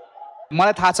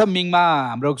मलाई थाहा छ। मिङमा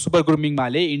हाम्रो सुपर गुरु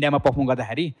मिङमाले इन्डियामा पर्फर्म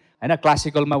गर्दाखेरि होइन,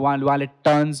 क्लासिकलमा उहाँले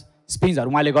टर्न्स स्पिन्सहरू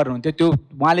उहाँले गर्नुहुन्थ्यो। त्यो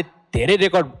उहाँले धेरै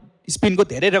रेकर्ड, स्पिनको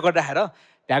धेरै रेकर्ड राखेर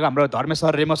त्यहाँको हाम्रो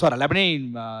धर्मेश्वर रेमो सरहरूलाई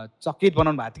पनि चकित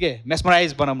बनाउनु भएको थियो कि,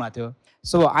 मेस्मराइज बनाउनु भएको थियो।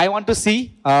 So I want to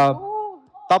see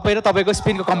तपाईँ र तपाईँको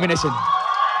स्पिनको कम्बिनेसन।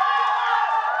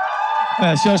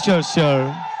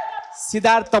 स्योर।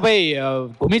 सिद्धार्थ,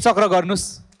 तपाईँ घुमिचक्र गर्नुहोस्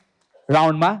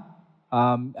राउन्डमा,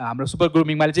 हाम्रो सुपर गुरु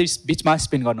मिङमाले चाहिँ बिचमा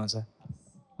स्पिन गर्नुहुन्छ।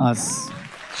 हस्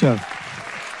स्योर।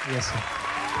 यस सर।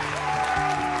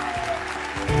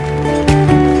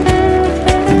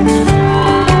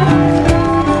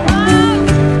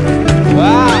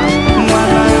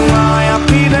 माया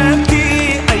पिरती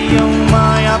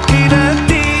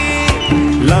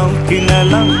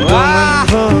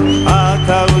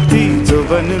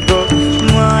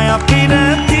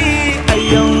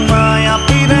अयो माया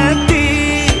पिरती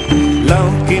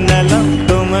लौकिन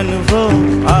लौको मन भो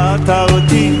आता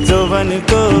उठी जोवन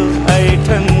को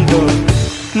ऐठन को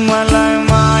मलाई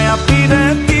माया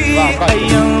पिरती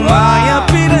अयो माया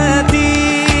पिरती।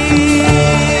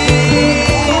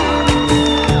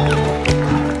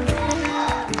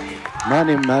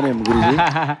 माने गुरुजी।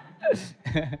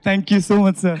 Thank you so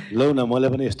much sir. लौ न मलाई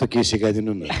पनि यस्तो के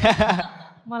सिकाइदिनु न।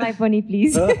 मलाई पनि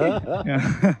प्लिज।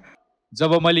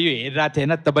 जब मैले यो हेरिरहेको थिएँ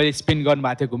होइन, तपाईँले स्पिन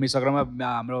गर्नुभएको थियो घुमिचक्रमा,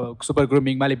 हाम्रो सुपर गुरु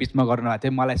मिङमाले बिचमा गर्नुभएको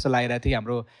थियो, मलाई यस्तो लागिरहेको थियो कि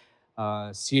हाम्रो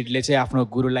सिडले चाहिँ आफ्नो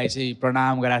गुरुलाई चाहिँ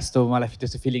प्रणाम गरे जस्तो मलाई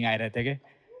त्यस्तो फिलिङ आइरहेको थियो कि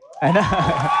होइन।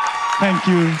 Thank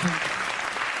you.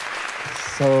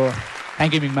 So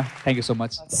thank you मिङमा, thank you so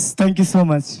much. Thank you so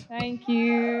much. Thank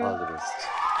you. All the best.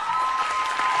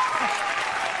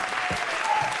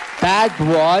 That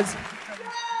was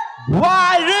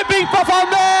one ripping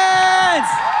performance.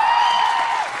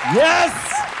 Yes.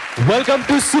 Welcome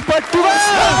to Super 12.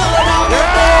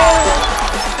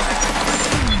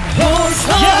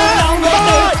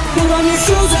 Put on your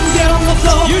shoes and get on the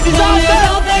floor. You deserve that.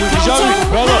 You deserve it,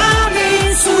 brother. I'm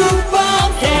in Super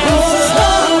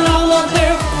 12. All up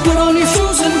there. Put on your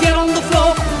shoes and get on the floor.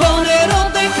 Burn it up,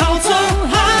 they count so.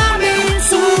 I'm in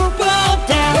Super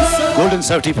 12. Golden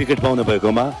certificate पाउनु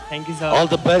भएकोमा thank you sir. all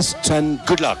the best and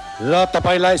good luck. र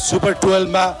तपाईलाई super 12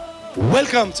 मा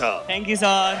welcome छ। Thank you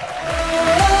sir.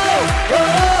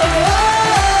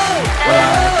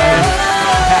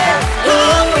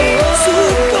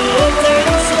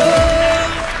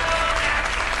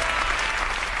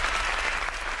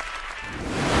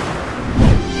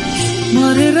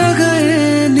 मरेर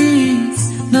गए नि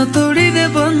नतोडिने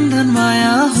बन्धन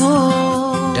माया हो।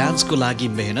 डान्सको लागि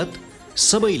मेहनत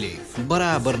सबैले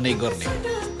बराबर नै गर्ने,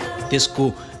 त्यसको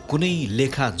कुनै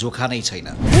लेखा जोखा नै छैन।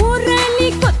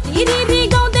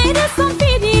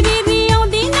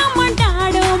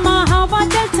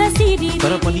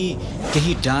 तर पनि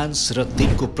केही डान्स र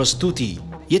तिनको प्रस्तुति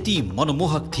यति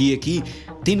मनमोहक थिए कि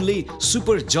तिनले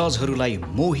सुपर जजहरूलाई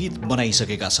मोहित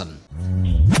बनाइसकेका छन्।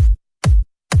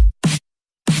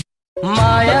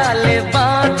 मायाले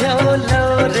बाँध्यो लो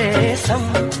रेशम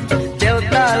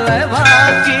देउतालाई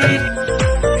भाकी।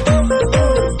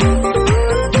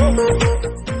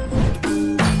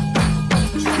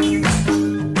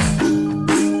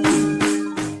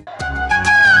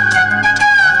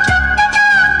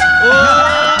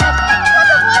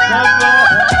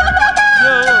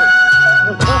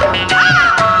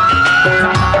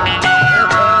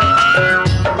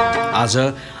 आज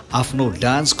आफ्नो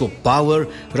डान्सको पावर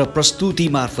र प्रस्तुति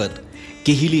मार्फत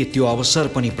केहीले त्यो अवसर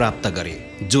पनि प्राप्त गरे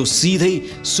जो सिधै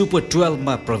सुपर 12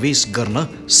 मा प्रवेश गर्न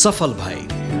सफल भए।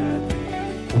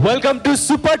 Welcome to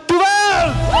super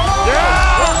 12।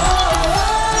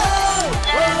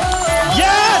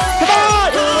 Yes, come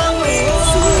on.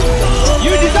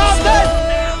 You deserve this.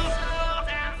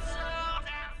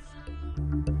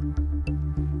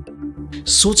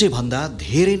 सोचे भन्दा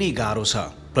धेरै नै गाह्रो छ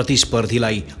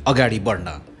प्रतिस्पर्धीलाई अगाडि बढ्न,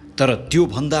 तर त्यो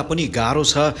भन्दा पनि गाह्रो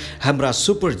छ हाम्रा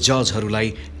सुपर जजहरूलाई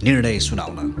निर्णय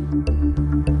सुनाउन।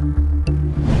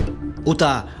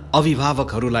 उता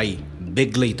अभिभावकहरूलाई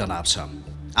बेग्लै तनाव छ।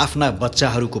 आफ्ना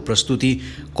बच्चाहरूको प्रस्तुति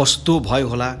कस्तो भयो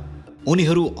होला,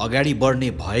 उनीहरू अगाडि बढ्ने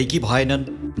भए कि भएनन्।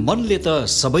 मनले त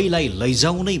सबैलाई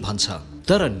लैजाउ नै भन्छ,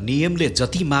 तर नियमले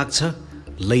जति माग्छ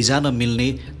लैजान मिल्ने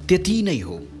त्यति नै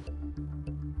हो।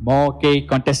 म केही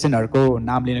कन्टेस्टेन्टहरूको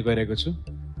नाम लिन गइरहेको छु,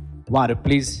 उहाँहरू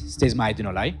प्लिज स्टेजमा आइदिनु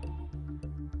होला है।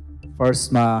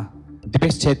 फर्स्टमा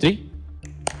दिपेश छेत्री,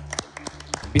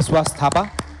 विश्वास थापा,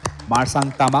 मार्साङ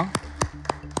तामाङ,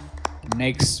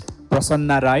 नेक्स्ट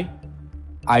प्रसन्ना राई,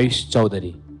 आयुष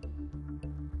चौधरी।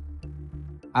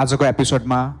 आजको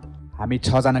एपिसोडमा हामी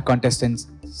 6 जना कन्टेस्टेन्ट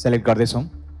सेलेक्ट गर्दैछौँ,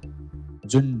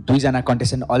 जुन 2 जना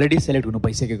कन्टेस्टेन्ट अलरेडी सेलेक्ट हुनु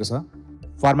भइसकेको छ।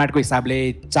 फर्मेटको हिसाबले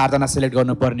 4 जना सेलेक्ट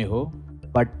गर्नुपर्ने हो,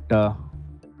 but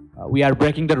we are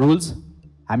breaking the rules.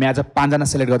 हामी आज 5 जना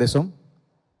सेलेक्ट गर्दैछौँ।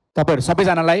 तपाईँहरू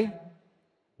सबैजनालाई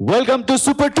वेलकम टु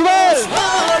सुपर 12।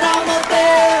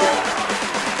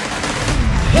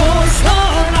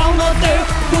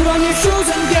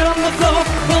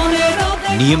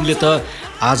 नियमले त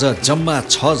आज जम्मा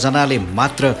 6 जनाले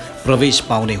मात्र प्रवेश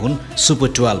पाउने हुन् सुपर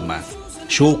 12 मा।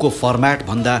 शोको फर्मेट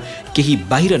भन्दा केही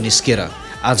बाहिर निस्केर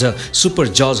आज सुपर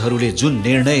जजहरूले जुन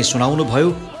निर्णय सुनाउनु भयो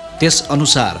त्यस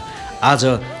अनुसार आज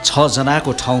 6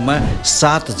 जनाको ठाउँमा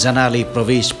 7 जनाले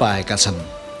प्रवेश पाएका छन्।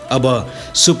 अब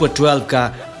सुपर 12 का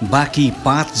बाँकी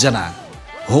 5 जना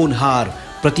होनहार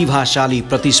प्रतिभाशाली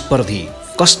प्रतिस्पर्धी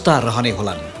कस्ता रहने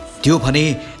होलान् त्यो भने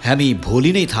हामी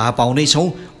भोलि नै थाहा पाउनेछौँ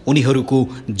उनीहरूको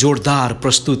जोरदार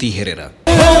प्रस्तुति हेरेर।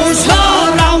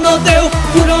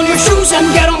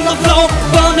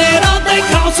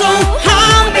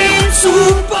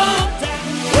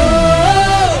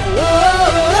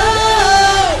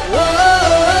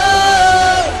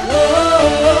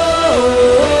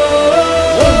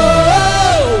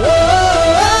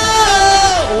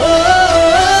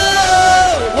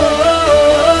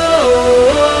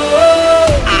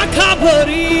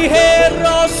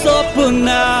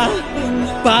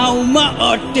 पाउमा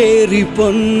अटेरी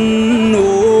पन्नो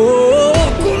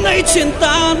कुनै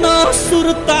चिन्ता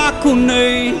नसुर्ता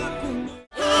कुनै।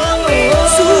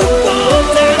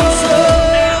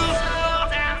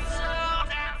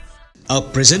 A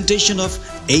presentation of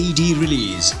AD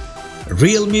release.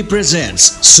 Realme presents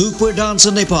Super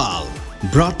Dancer Nepal.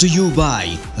 Brought to you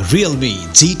by Realme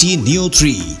GT Neo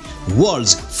 3.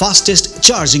 World's fastest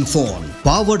charging phone.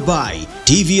 Powered by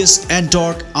TVS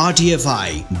N-Torque RTFI.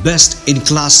 Best in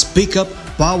class pickup,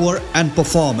 power and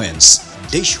performance.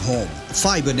 Dish Home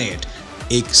FiberNet.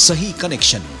 एक सही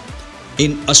connection.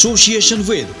 In association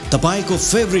with तपाईको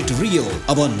favorite Real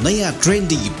अब नयाँ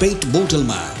trendy पेट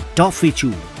बोतलमा toffee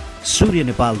चू सूर्य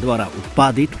नेपालद्वारा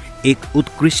उत्पादित एक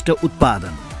उत्कृष्ट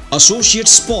उत्पादन. Associate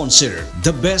sponsor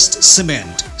The Best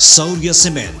Cement सौर्य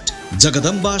सिमेन्ट,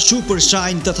 जगदम्बा सुपर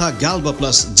शाइन तथा गाल्बा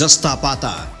प्लस जस्ता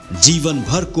पाता, जीवन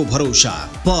भरको भरोसा.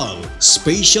 Perl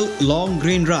special long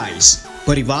grain rice,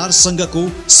 परिवारसँगको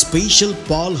special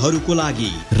पलहरूको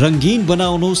लागि रंगीन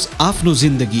बनाउनुहोस् आफ्नो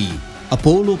जिन्दगी.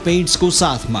 अपोलो पेन्ट्सको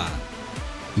साथमा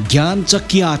ज्ञान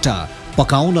चक्की आटा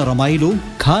पकाउन रमाइलो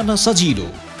खान सजिलो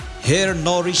hair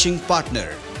नरिशिङ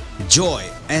partner Joy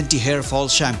anti hair फल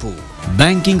स्याम्पू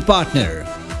ब्याङ्किङ पार्टनर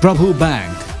प्रभु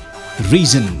bank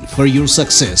reason for your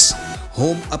success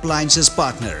home appliances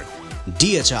partner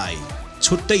DHI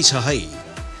छुट्टै छ है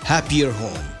ह्यापियर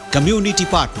home community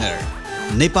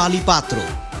partner Nepali Patro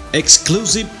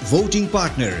exclusive voting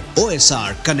partner OSR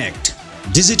connect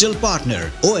digital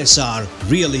partner OSR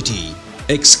reality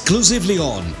exclusively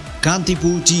on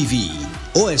Kantipur TV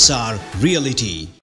OSR Reality